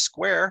something over a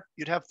square,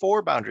 you'd have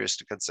 4 boundaries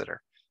to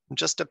consider. It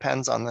just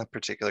depends on the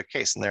particular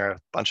case. And there are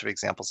a bunch of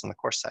examples in the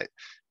course site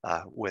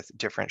with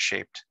different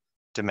shaped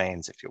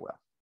domains, if you will.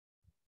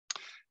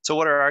 So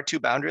what are our 2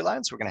 boundary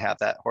lines? We're going to have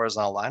that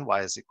horizontal line,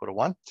 y is equal to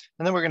 1,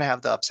 and then we're going to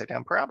have the upside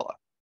down parabola.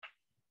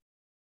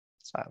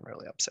 It's not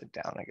really upside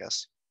down, I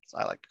guess.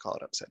 I like to call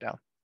it upside down.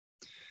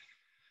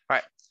 All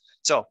right,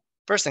 so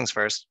first things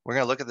first, we're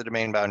going to look at the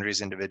domain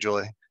boundaries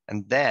individually,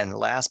 and then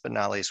last but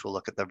not least, we'll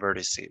look at the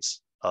vertices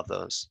of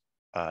those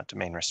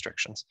domain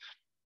restrictions.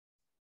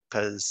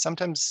 Because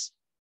sometimes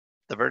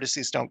the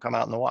vertices don't come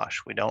out in the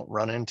wash. We don't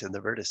run into the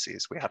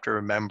vertices. We have to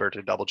remember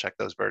to double check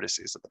those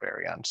vertices at the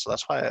very end. So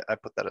that's why I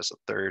put that as a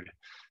third,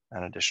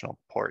 an additional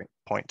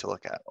point to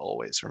look at.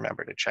 Always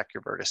remember to check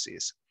your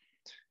vertices,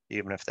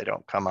 even if they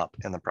don't come up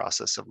in the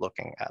process of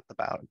looking at the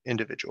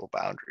individual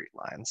boundary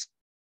lines.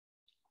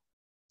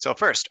 So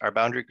first, our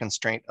boundary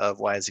constraint of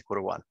y is equal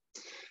to 1.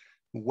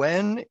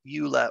 When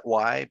you let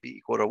y be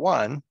equal to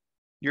 1,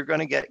 you're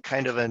going to get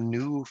kind of a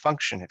new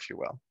function, if you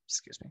will.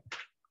 Excuse me.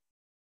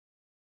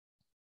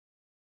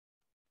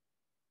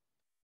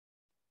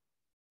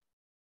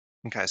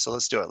 Okay, so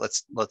let's do it.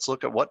 Let's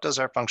look at what does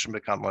our function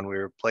become when we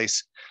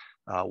replace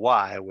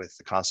y with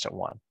the constant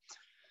 1.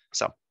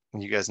 So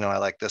you guys know I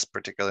like this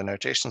particular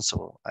notation,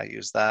 so I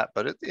use that,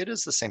 but it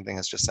is the same thing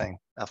as just saying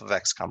f of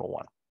x comma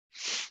 1.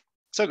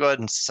 So go ahead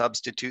and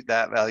substitute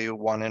that value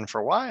 1 in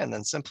for y and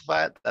then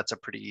simplify it. That's a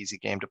pretty easy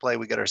game to play.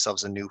 We get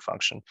ourselves a new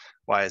function.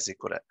 Y is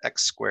equal to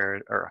x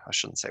squared, or I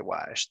shouldn't say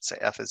y, I should say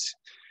f is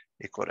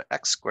equal to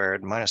x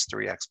squared minus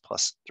 3x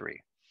plus 3.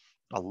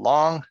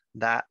 Along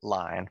that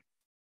line,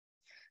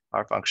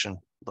 our function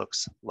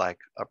looks like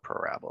a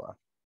parabola.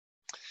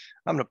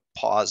 I'm going to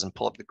pause and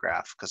pull up the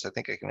graph because I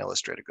think I can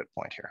illustrate a good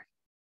point here.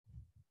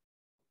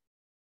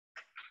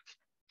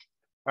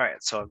 All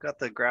right, so I've got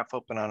the graph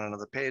open on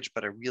another page,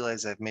 but I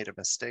realize I've made a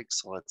mistake,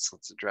 so let's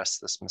address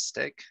this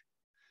mistake.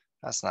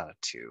 That's not a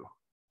 2.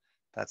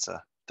 That's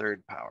a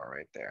third power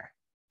right there.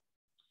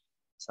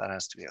 So that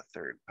has to be a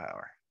third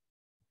power.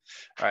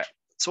 All right,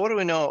 so what do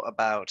we know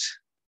about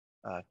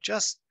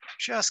just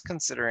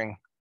considering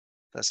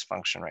this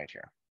function right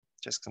here?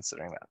 Just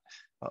considering that.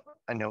 Well,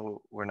 I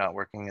know we're not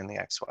working in the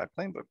XY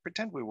plane, but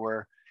pretend we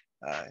were,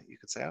 you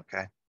could say,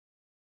 okay,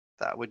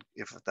 that would,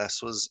 if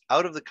this was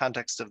out of the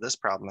context of this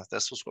problem, if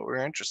this was what we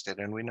were interested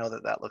in, we know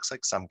that that looks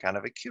like some kind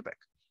of a cubic.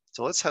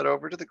 So let's head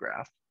over to the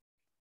graph.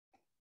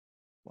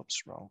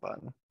 Whoops, wrong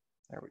button.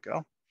 There we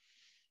go.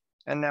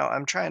 And now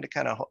I'm trying to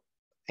kind of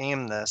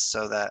aim this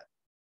so that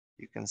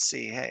you can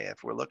see, hey,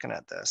 if we're looking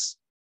at this,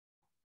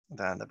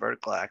 then the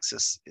vertical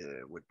axis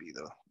would be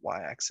the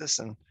y-axis,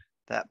 and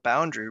that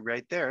boundary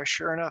right there,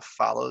 sure enough,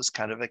 follows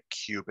kind of a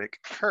cubic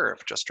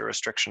curve, just a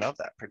restriction of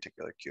that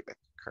particular cubic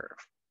curve.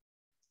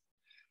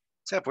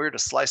 So if we were to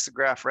slice the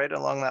graph right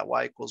along that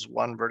y equals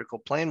 1 vertical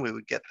plane, we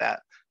would get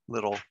that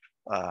little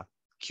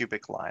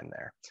cubic line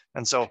there.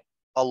 And so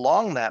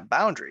along that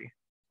boundary,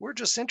 we're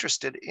just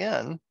interested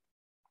in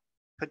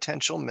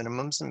potential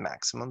minimums and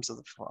maximums of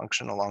the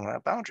function along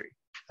that boundary.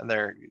 And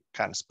they're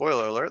kind of,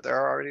 spoiler alert,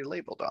 they're already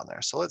labeled on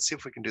there. So let's see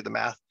if we can do the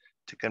math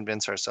to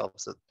convince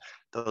ourselves that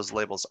those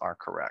labels are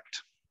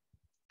correct.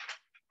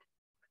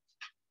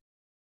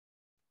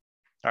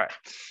 All right,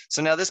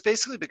 so now this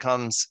basically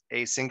becomes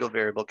a single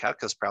variable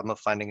calculus problem of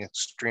finding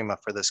extrema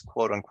for this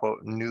quote unquote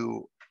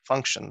new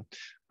function,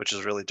 which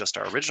is really just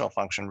our original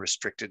function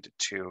restricted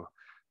to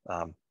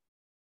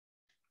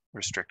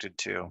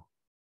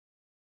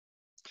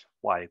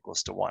y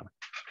equals to 1.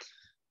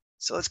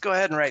 So let's go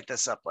ahead and write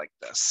this up like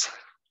this.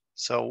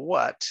 So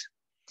what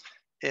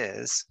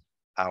is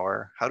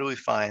our, how do we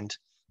find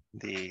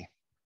the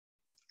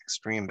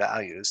extreme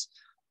values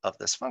of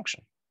this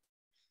function?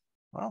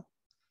 Well,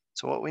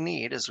 so what we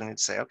need is we need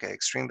to say, okay,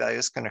 extreme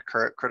values can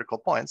occur at critical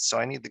points. So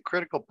I need the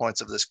critical points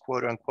of this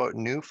quote unquote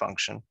new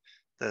function,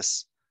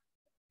 this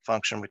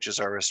function, which is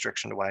our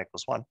restriction to y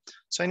equals 1.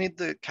 So I need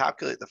to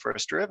calculate the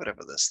first derivative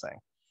of this thing.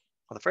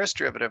 Well, the first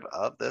derivative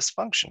of this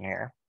function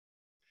here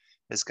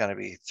is going to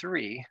be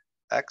 3x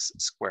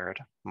squared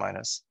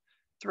minus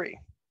 3.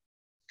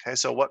 Okay,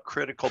 so what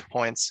critical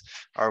points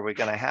are we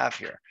going to have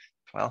here?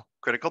 Well,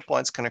 critical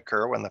points can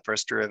occur when the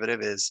first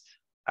derivative is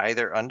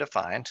either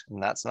undefined,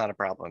 and that's not a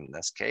problem in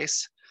this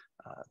case.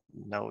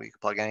 No, you can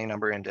plug any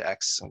number into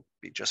x and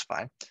be just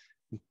fine.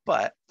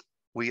 But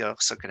we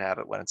also could have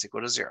it when it's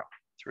equal to 0.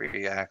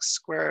 3x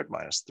squared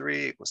minus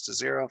 3 equals to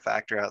 0.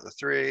 Factor out the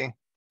 3.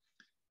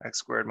 X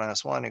squared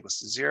minus 1 equals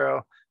to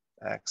 0.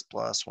 X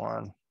plus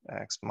 1,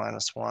 x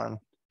minus 1.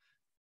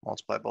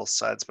 Multiply both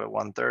sides by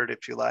 1/3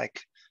 if you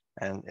like,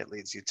 and it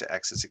leads you to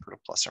x is equal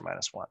to plus or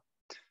minus 1.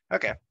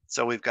 Okay,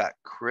 so we've got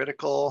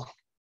critical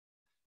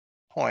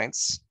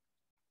points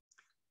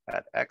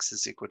at x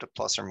is equal to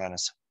plus or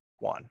minus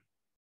 1.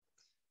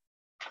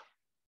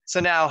 So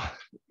now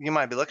you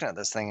might be looking at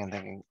this thing and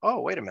thinking, oh,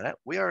 wait a minute,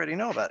 we already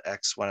know about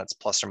x when it's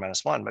plus or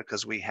minus 1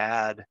 because we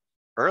had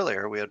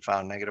earlier, we had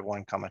found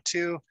 -1,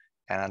 2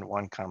 and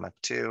 1,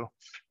 2.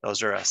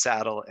 Those are a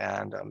saddle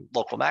and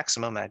local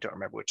maximum. And I don't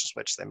remember which is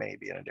which. They may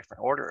be in a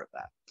different order of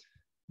that.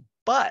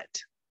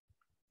 But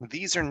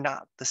these are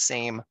not the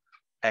same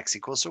x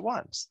equals to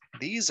 1s.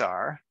 These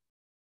are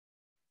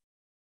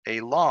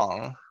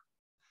along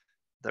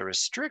the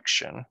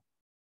restriction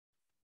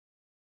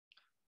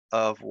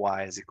of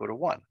y is equal to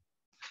 1.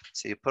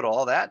 So you put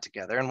all that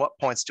together, and what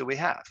points do we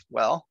have?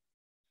 Well,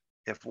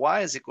 if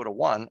y is equal to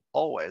 1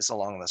 always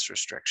along this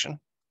restriction,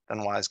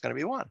 then y is going to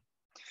be 1.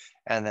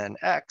 And then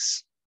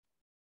x,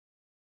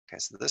 okay,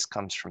 so this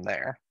comes from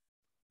there.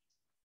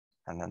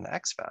 And then the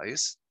x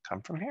values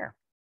come from here.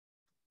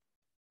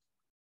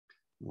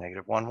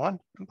 -1, 1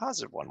 and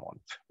 +1, 1.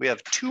 We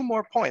have 2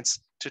 more points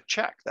to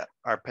check that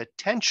are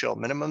potential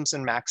minimums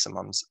and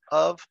maximums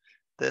of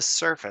this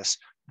surface,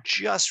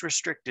 just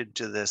restricted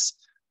to this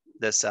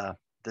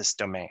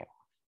domain.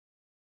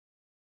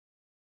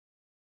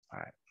 All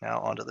right, now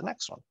on to the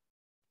next one.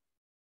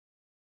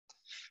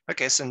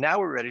 Okay, so now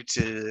we're ready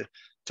to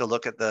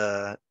look at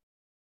the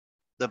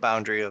the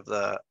boundary of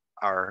the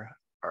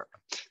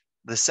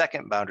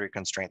second boundary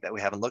constraint that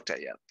we haven't looked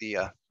at yet,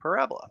 the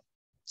parabola.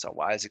 So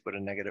y is equal to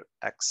negative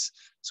x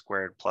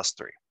squared plus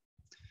 3.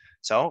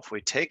 So if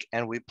we take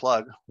and we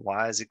plug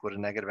y is equal to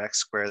negative x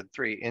squared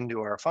 3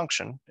 into our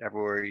function,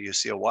 everywhere you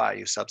see a y,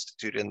 you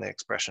substitute in the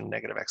expression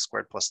negative x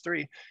squared plus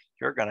 3,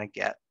 you're going to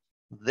get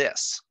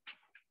this.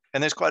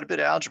 And there's quite a bit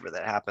of algebra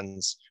that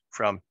happens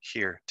from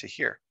here to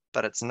here,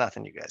 but it's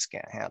nothing you guys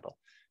can't handle.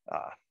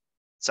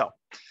 So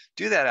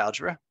do that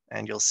algebra,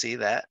 and you'll see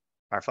that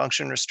our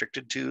function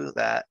restricted to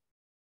that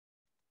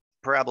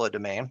parabola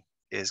domain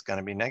is going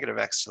to be negative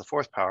x to the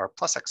 4th power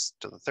plus x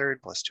to the 3rd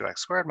plus 2x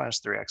squared minus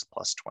 3x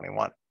plus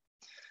 21.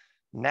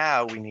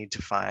 Now we need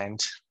to find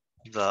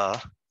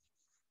the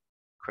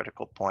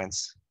critical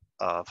points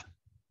of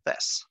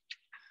this.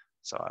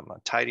 So I'm going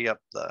to tidy up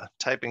the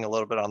typing a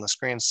little bit on the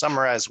screen,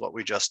 summarize what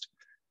we just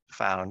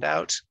found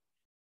out,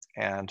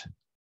 and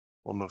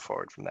we'll move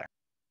forward from there.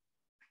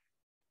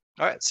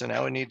 All right, so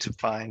now we need to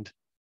find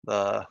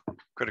the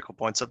critical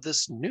points of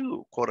this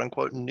new, quote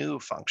unquote, new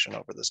function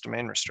over this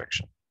domain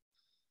restriction.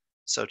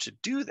 So to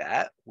do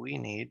that, we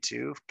need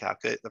to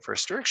calculate the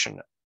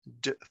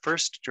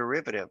first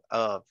derivative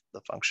of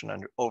the function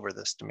over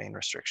this domain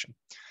restriction.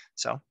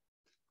 So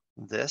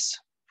this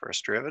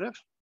first derivative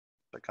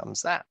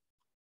becomes that.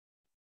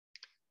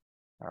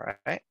 All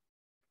right.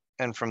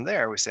 And from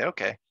there, we say,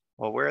 okay,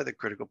 well, where are the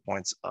critical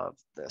points of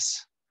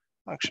this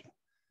function?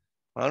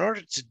 Well, in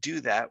order to do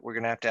that, we're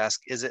going to have to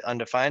ask, is it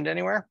undefined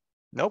anywhere?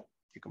 Nope.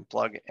 You can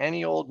plug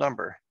any old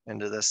number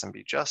into this and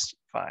be just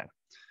fine.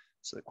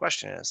 So the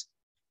question is,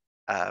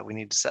 we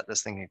need to set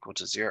this thing equal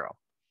to 0.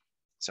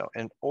 So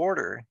in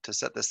order to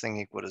set this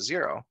thing equal to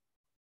 0,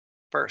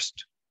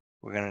 first,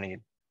 we're going to need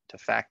to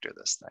factor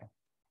this thing.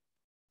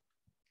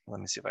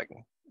 Let me see if I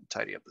can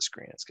tidy up the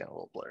screen. It's getting a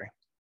little blurry.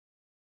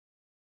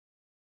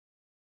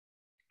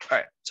 All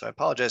right, so I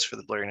apologize for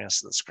the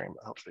blurriness of the screen,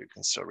 but hopefully you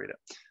can still read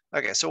it.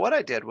 Okay, so what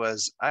I did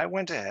was I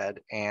went ahead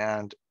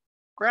and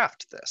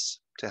graphed this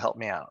to help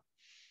me out.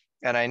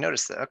 And I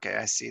noticed that, okay,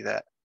 I see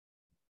that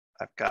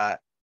I've got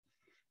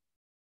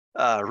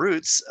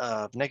roots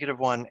of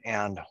 -1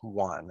 and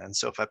 1. And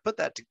so if I put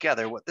that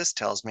together, what this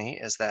tells me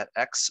is that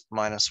x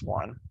minus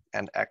 1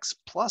 and x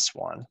plus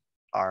 1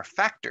 are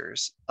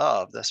factors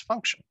of this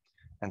function.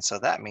 And so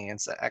that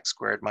means that x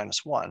squared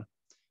minus 1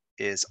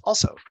 is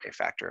also a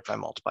factor if I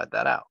multiplied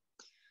that out.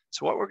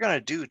 So what we're going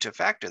to do to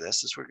factor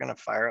this is we're going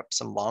to fire up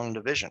some long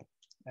division.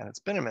 And it's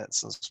been a minute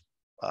since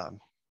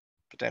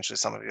potentially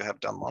some of you have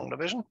done long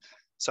division.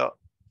 So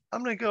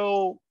I'm going to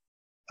go,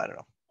 I don't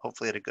know,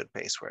 hopefully at a good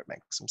pace where it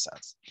makes some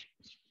sense.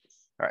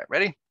 All right,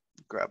 ready?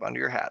 Grab onto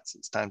your hats.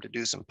 It's time to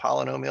do some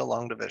polynomial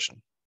long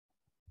division.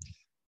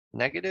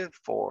 Negative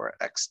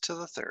 4x to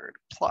the 3rd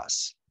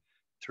plus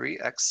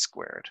 3x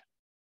squared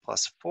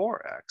plus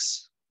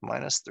 4x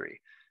minus 3.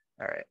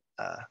 All right,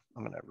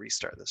 I'm going to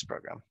restart this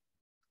program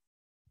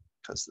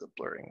because the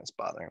blurring is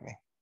bothering me.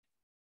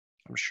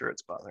 I'm sure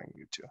it's bothering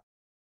you too.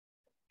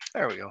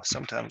 There we go.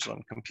 Sometimes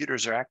when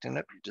computers are acting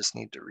up, you just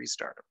need to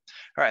restart them.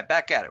 All right,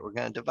 back at it. We're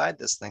going to divide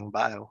this thing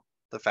by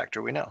the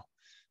factor we know,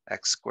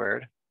 x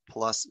squared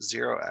plus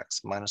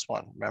 0x minus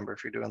 1. Remember,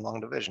 if you're doing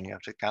long division, you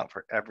have to account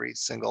for every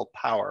single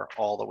power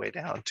all the way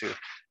down to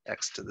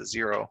x to the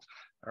 0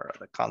 or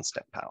the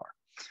constant power.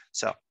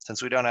 So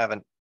since we don't have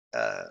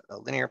a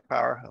linear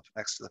power of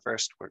x to the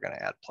 1st, we're going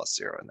to add plus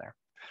 0 in there.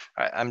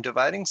 All right, I'm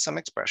dividing some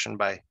expression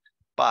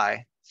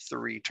by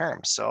 3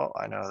 terms. So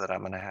I know that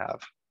I'm going to have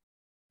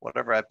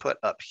whatever I put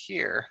up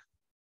here,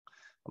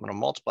 I'm going to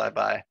multiply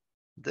by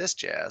this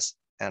jazz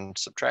and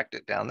subtract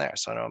it down there.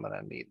 So I know I'm going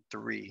to need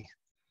 3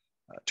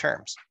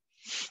 terms.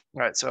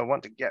 All right, so I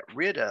want to get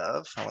rid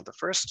of, I want the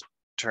first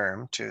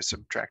term to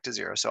subtract to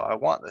 0. So I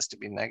want this to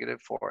be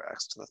negative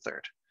 4x to the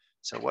 3rd.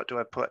 So what do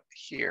I put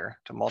here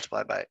to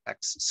multiply by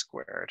x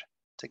squared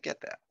to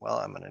get that? Well,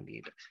 I'm going to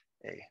need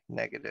a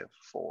negative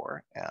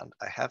 4, and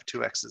I have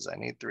 2 x's. I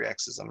need 3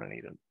 x's. I'm going to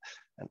need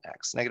an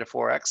x. Negative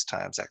 4x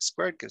times x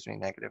squared gives me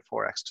negative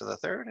 4x to the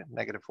 3rd. And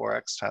negative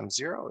 4x times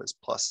 0 is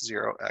plus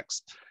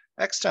 0x.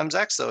 X times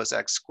x, though, is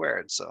x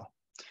squared. So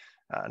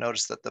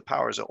notice that the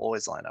powers will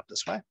always line up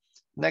this way.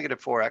 Negative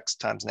 4x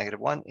times negative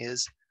 1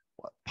 is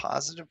what?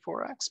 Positive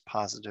 4x?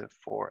 Positive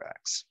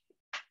 4x.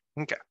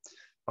 Okay.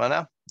 Well,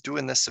 now,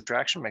 doing this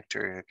subtraction, make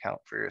sure you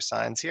account for your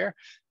signs here.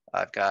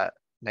 I've got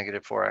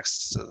negative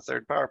 4x to the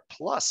 3rd power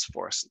plus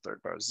 4x to the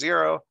 3rd power,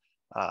 0.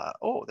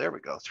 Oh, there we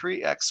go.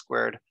 3x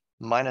squared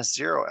minus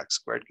 0x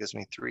squared gives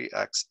me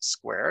 3x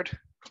squared.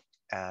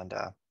 And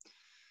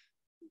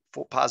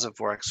positive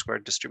 4x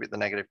squared, distribute the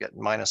negative, get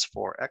minus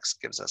 4x,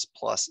 gives us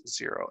plus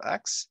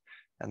 0x.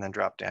 And then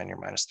drop down your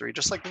minus 3,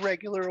 just like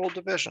regular old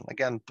division.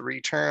 Again,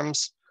 3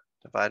 terms,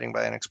 dividing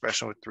by an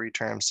expression with 3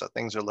 terms, so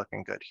things are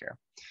looking good here.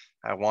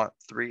 I want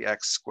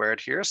 3x squared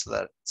here, so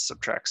that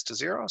subtracts to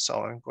 0.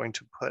 So I'm going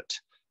to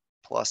put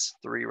plus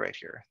 3 right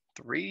here.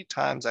 3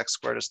 times x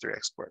squared is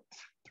 3x squared.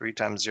 3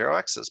 times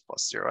 0x is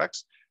plus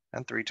 0x.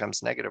 And 3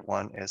 times negative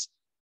 1 is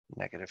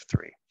negative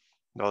 3.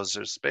 Those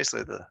are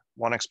basically the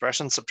one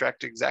expression,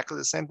 subtract exactly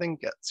the same thing,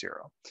 get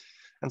 0.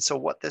 And so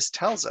what this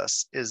tells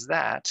us is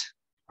that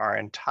our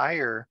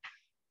entire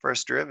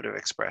first derivative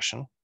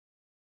expression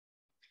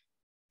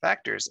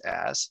factors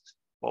as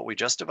what we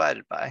just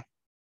divided by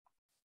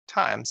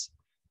times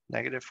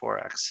negative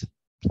 4x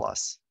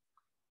plus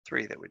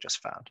 3 that we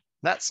just found.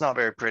 That's not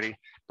very pretty,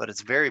 but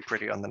it's very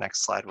pretty on the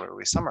next slide where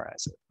we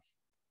summarize it.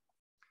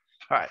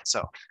 All right,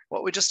 so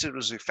what we just did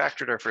was we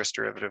factored our first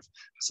derivative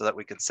so that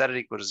we could set it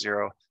equal to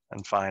 0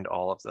 and find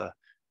all of the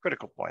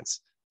critical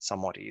points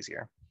somewhat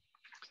easier.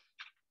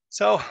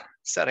 So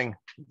setting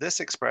this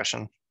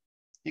expression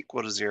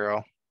equal to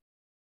 0,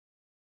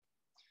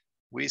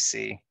 we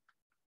see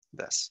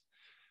this.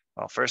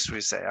 Well, first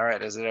we say, all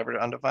right, is it ever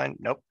undefined?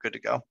 Nope, good to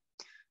go.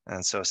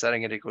 And so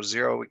setting it equal to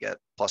 0, we get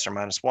plus or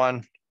minus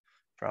 1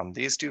 from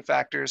these two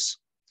factors.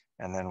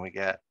 And then we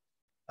get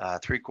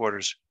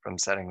 3/4 from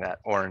setting that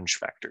orange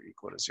factor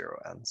equal to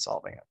 0 and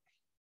solving it.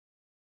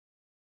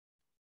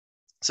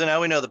 So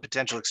now we know the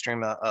potential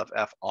extrema of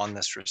f on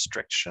this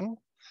restriction.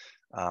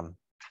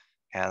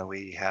 And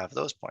we have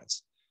those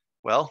points.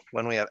 Well,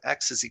 when we have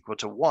x is equal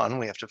to 1,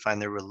 we have to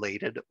find the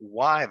related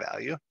y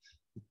value.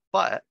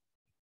 But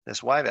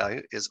this y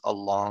value is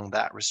along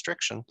that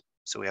restriction.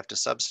 So we have to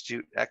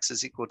substitute x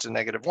is equal to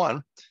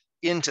 -1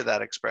 into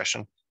that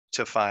expression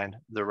to find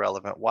the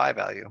relevant y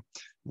value.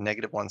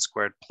 -1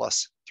 squared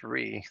plus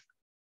 3.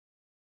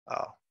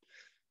 Oh,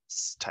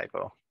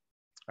 typo.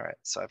 All right,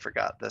 so I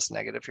forgot this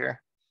negative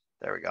here.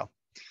 There we go.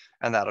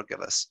 And that'll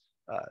give us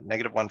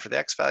 -1 for the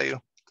x value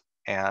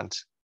and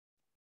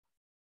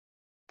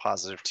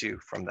 +2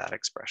 from that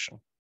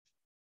expression.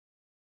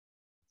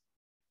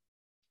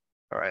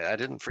 All right, I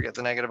didn't forget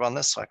the negative on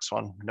this next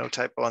one. No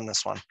typo on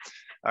this one.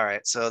 All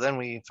right, so then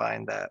we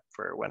find that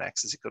for when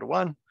x is equal to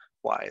 1,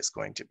 y is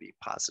going to be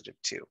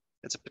 +2.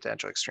 It's a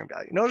potential extreme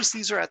value. Notice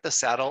these are at the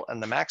saddle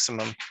and the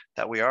maximum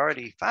that we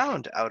already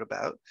found out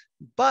about,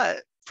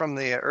 but from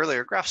the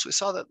earlier graphs, we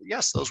saw that,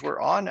 yes, those were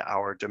on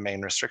our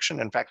domain restriction.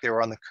 In fact, they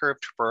were on the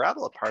curved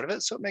parabola part of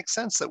it, so it makes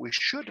sense that we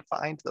should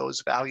find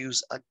those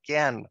values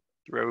again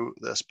through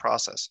this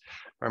process.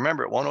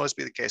 Remember, it won't always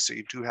be the case, so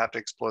you do have to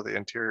explore the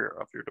interior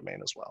of your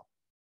domain as well.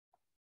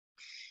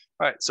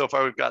 All right, so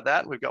far we've got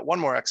that. We've got one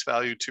more x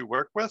value to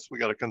work with. We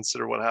got to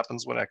consider what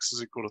happens when x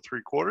is equal to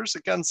 3/4.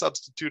 Again,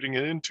 substituting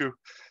it into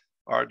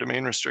our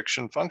domain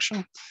restriction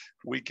function,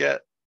 we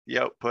get the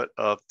output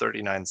of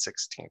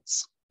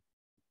 39/16.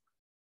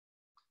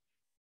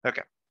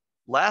 Okay,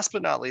 last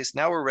but not least,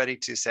 now we're ready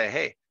to say,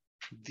 hey,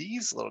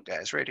 these little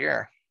guys right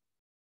here,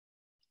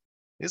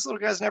 these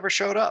little guys never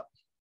showed up.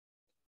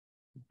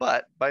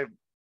 But by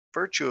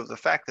virtue of the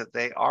fact that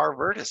they are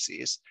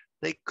vertices,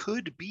 they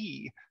could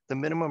be the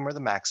minimum or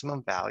the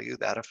maximum value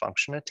that a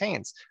function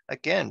attains.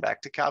 Again,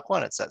 back to calc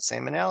 1, it's that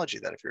same analogy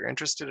that if you're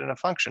interested in a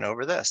function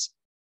over this,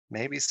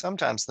 maybe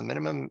sometimes the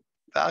minimum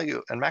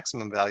value and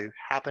maximum value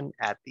happen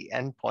at the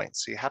endpoint.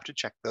 So you have to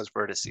check those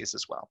vertices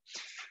as well.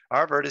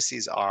 Our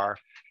vertices are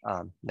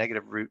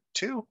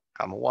 -√2,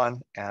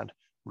 1, and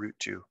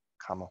 √2,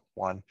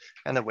 1.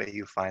 And the way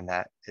you find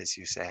that is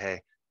you say,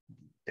 hey,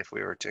 if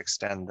we were to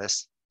extend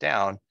this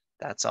down,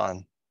 that's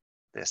on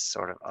this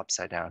sort of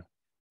upside down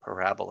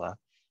parabola.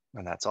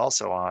 And that's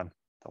also on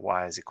the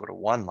y is equal to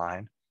 1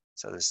 line.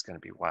 So this is going to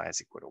be y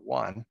is equal to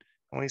 1.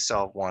 And we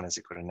solve 1 is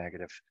equal to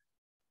negative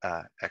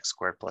x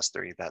squared plus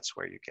 3. That's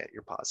where you get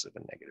your positive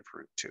and negative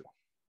 √2.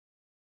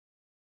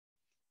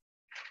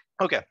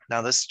 Okay,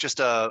 now this is just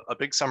a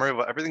big summary of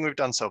everything we've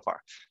done so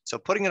far. So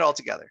putting it all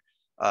together,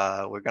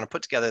 we're going to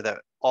put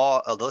together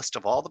a list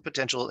of all the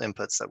potential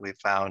inputs that we've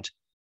found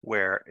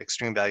where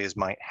extreme values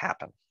might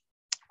happen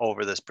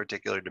over this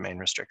particular domain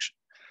restriction.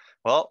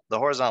 Well, the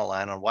horizontal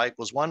line on y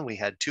equals 1, we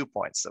had 2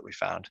 points that we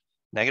found,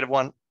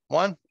 -1,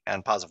 1,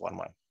 and +1,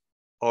 1.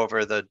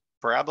 Over the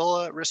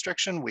parabola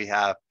restriction, we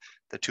have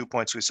the 2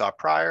 points we saw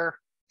prior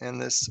in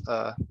this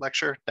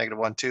lecture,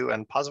 -1, 2,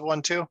 and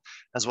 +1, 2,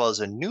 as well as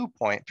a new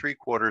point,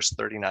 3/4,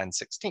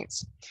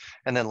 39/16.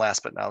 And then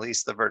last but not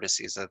least, the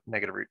vertices of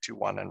 -√2,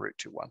 1 and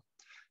 √2, 1.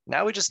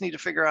 Now we just need to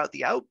figure out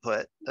the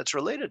output that's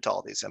related to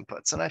all these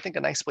inputs. And I think a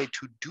nice way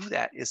to do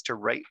that is to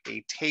write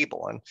a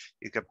table. And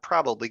you could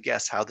probably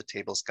guess how the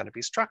table is going to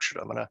be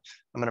structured. I'm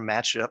gonna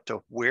match it up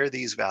to where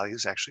these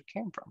values actually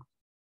came from.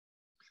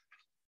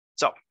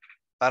 So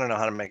I don't know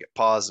how to make it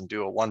pause and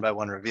do a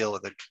 1-by-1 reveal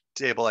with a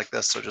table like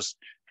this. So just,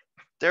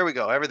 there we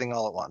go, everything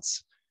all at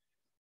once.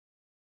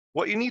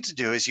 What you need to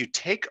do is you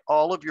take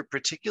all of your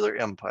particular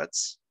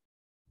inputs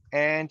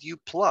and you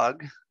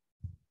plug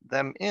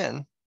them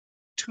in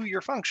to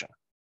your function.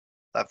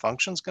 That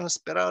function is going to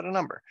spit out a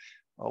number.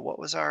 Well, what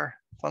was our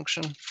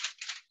function?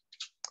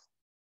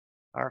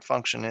 Our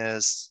function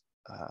is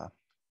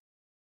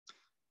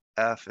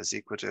f is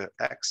equal to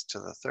x to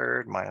the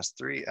third minus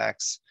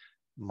 3x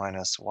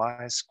minus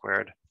y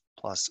squared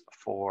plus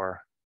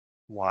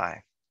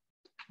 4y.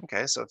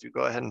 Okay, so if you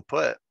go ahead and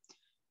put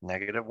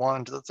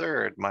 -1 to the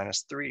third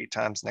minus 3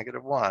 times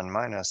 -1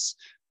 minus,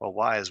 well,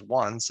 y is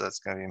 1, so it's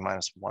going to be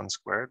 -1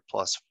 squared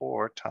plus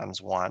 4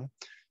 times 1.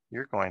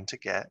 You're going to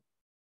get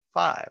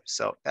 5.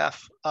 So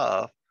f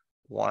of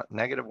 -1,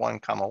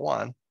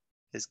 1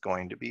 is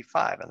going to be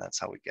 5, and that's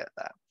how we get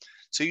that.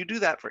 So you do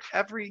that for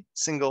every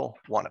single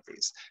one of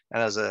these.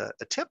 And as a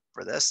tip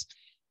for this,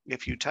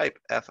 if you type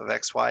f of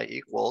xy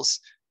equals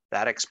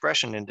that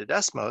expression into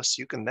Desmos,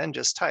 you can then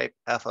just type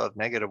f of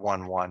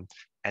 -1, 1,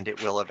 and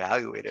it will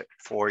evaluate it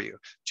for you.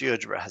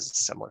 GeoGebra has a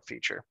similar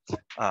feature.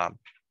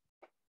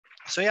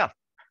 So yeah,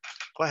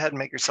 go ahead and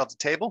make yourself a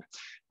table.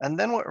 And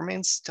then what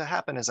remains to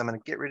happen is I'm going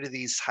to get rid of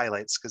these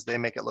highlights because they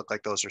make it look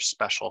like those are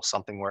special,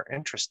 something we're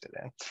interested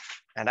in.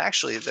 And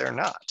actually, they're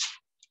not.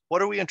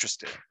 What are we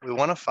interested in? We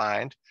want to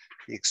find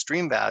the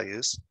extreme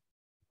values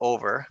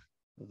over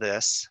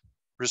this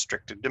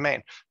restricted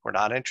domain. We're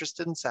not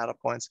interested in saddle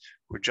points.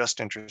 We're just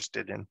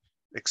interested in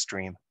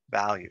extreme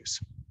values.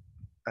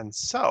 And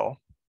so,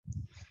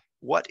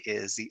 what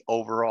is the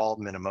overall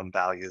minimum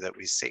value that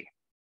we see?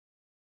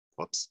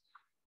 Whoops,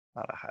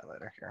 not a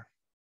highlighter here.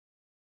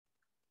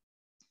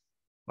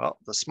 Well,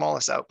 the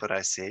smallest output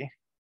I see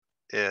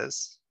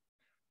is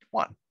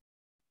 1.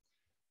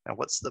 Now,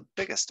 what's the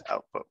biggest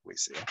output we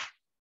see?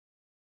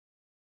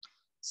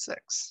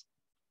 6.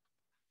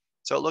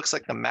 So it looks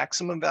like the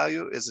maximum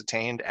value is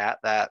attained at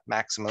that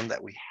maximum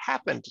that we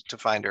happened to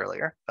find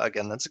earlier.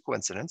 Again, that's a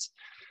coincidence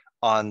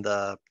on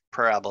the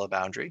parabola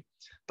boundary.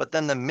 But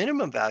then the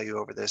minimum value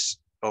over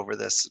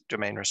this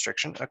domain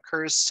restriction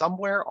occurs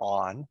somewhere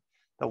on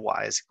the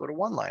y is equal to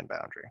 1 line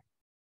boundary.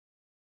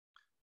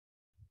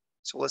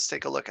 So let's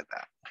take a look at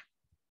that.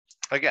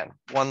 Again,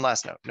 one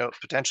last note. Note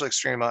potential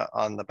extrema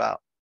on the bound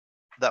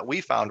that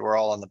we found were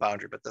all on the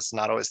boundary, but that's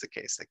not always the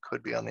case. They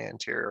could be on the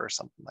interior or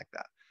something like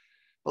that.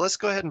 But let's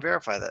go ahead and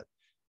verify that.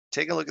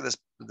 Take a look at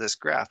this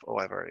graph. Oh,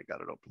 I've already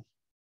got it open.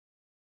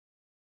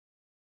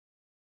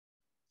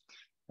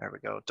 There we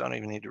go. Don't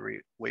even need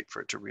to wait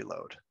for it to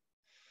reload.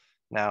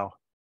 Now,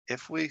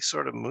 if we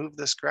sort of move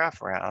this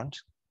graph around,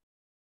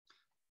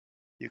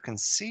 you can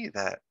see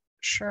that,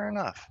 sure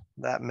enough,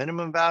 that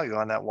minimum value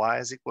on that y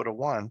is equal to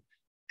 1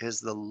 is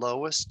the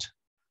lowest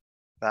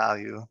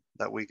value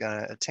that we're going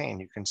to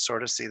attain. You can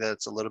sort of see that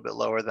it's a little bit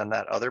lower than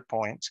that other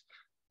point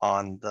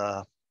on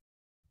the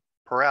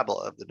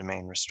parabola of the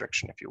domain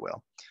restriction, if you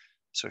will.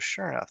 So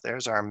sure enough,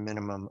 there's our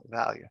minimum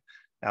value.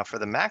 Now for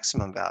the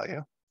maximum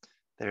value,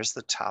 there's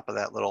the top of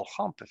that little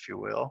hump, if you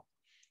will,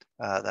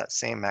 that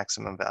same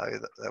maximum value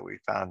that we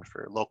found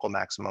for local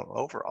maximum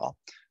overall.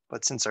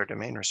 But since our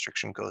domain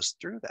restriction goes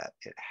through that,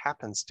 it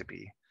happens to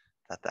be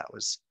that that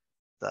was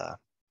the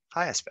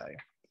highest value.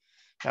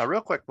 Now,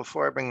 real quick,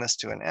 before I bring this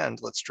to an end,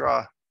 let's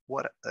draw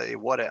a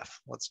what if.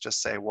 Let's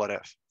just say what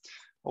if.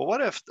 Well,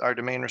 what if our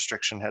domain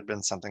restriction had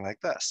been something like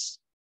this?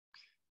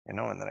 You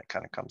know, and then it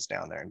kind of comes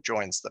down there and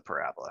joins the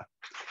parabola.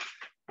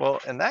 Well,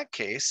 in that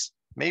case,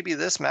 maybe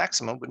this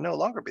maximum would no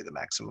longer be the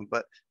maximum,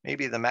 but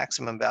maybe the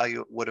maximum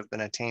value would have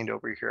been attained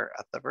over here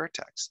at the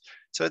vertex.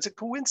 So it's a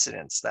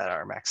coincidence that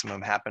our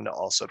maximum happened to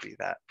also be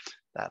that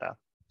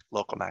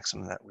local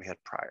maximum that we had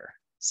prior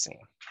seen.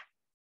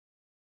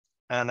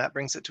 And that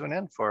brings it to an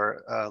end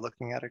for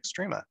looking at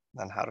extrema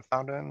and how to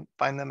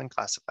find them and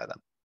classify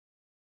them.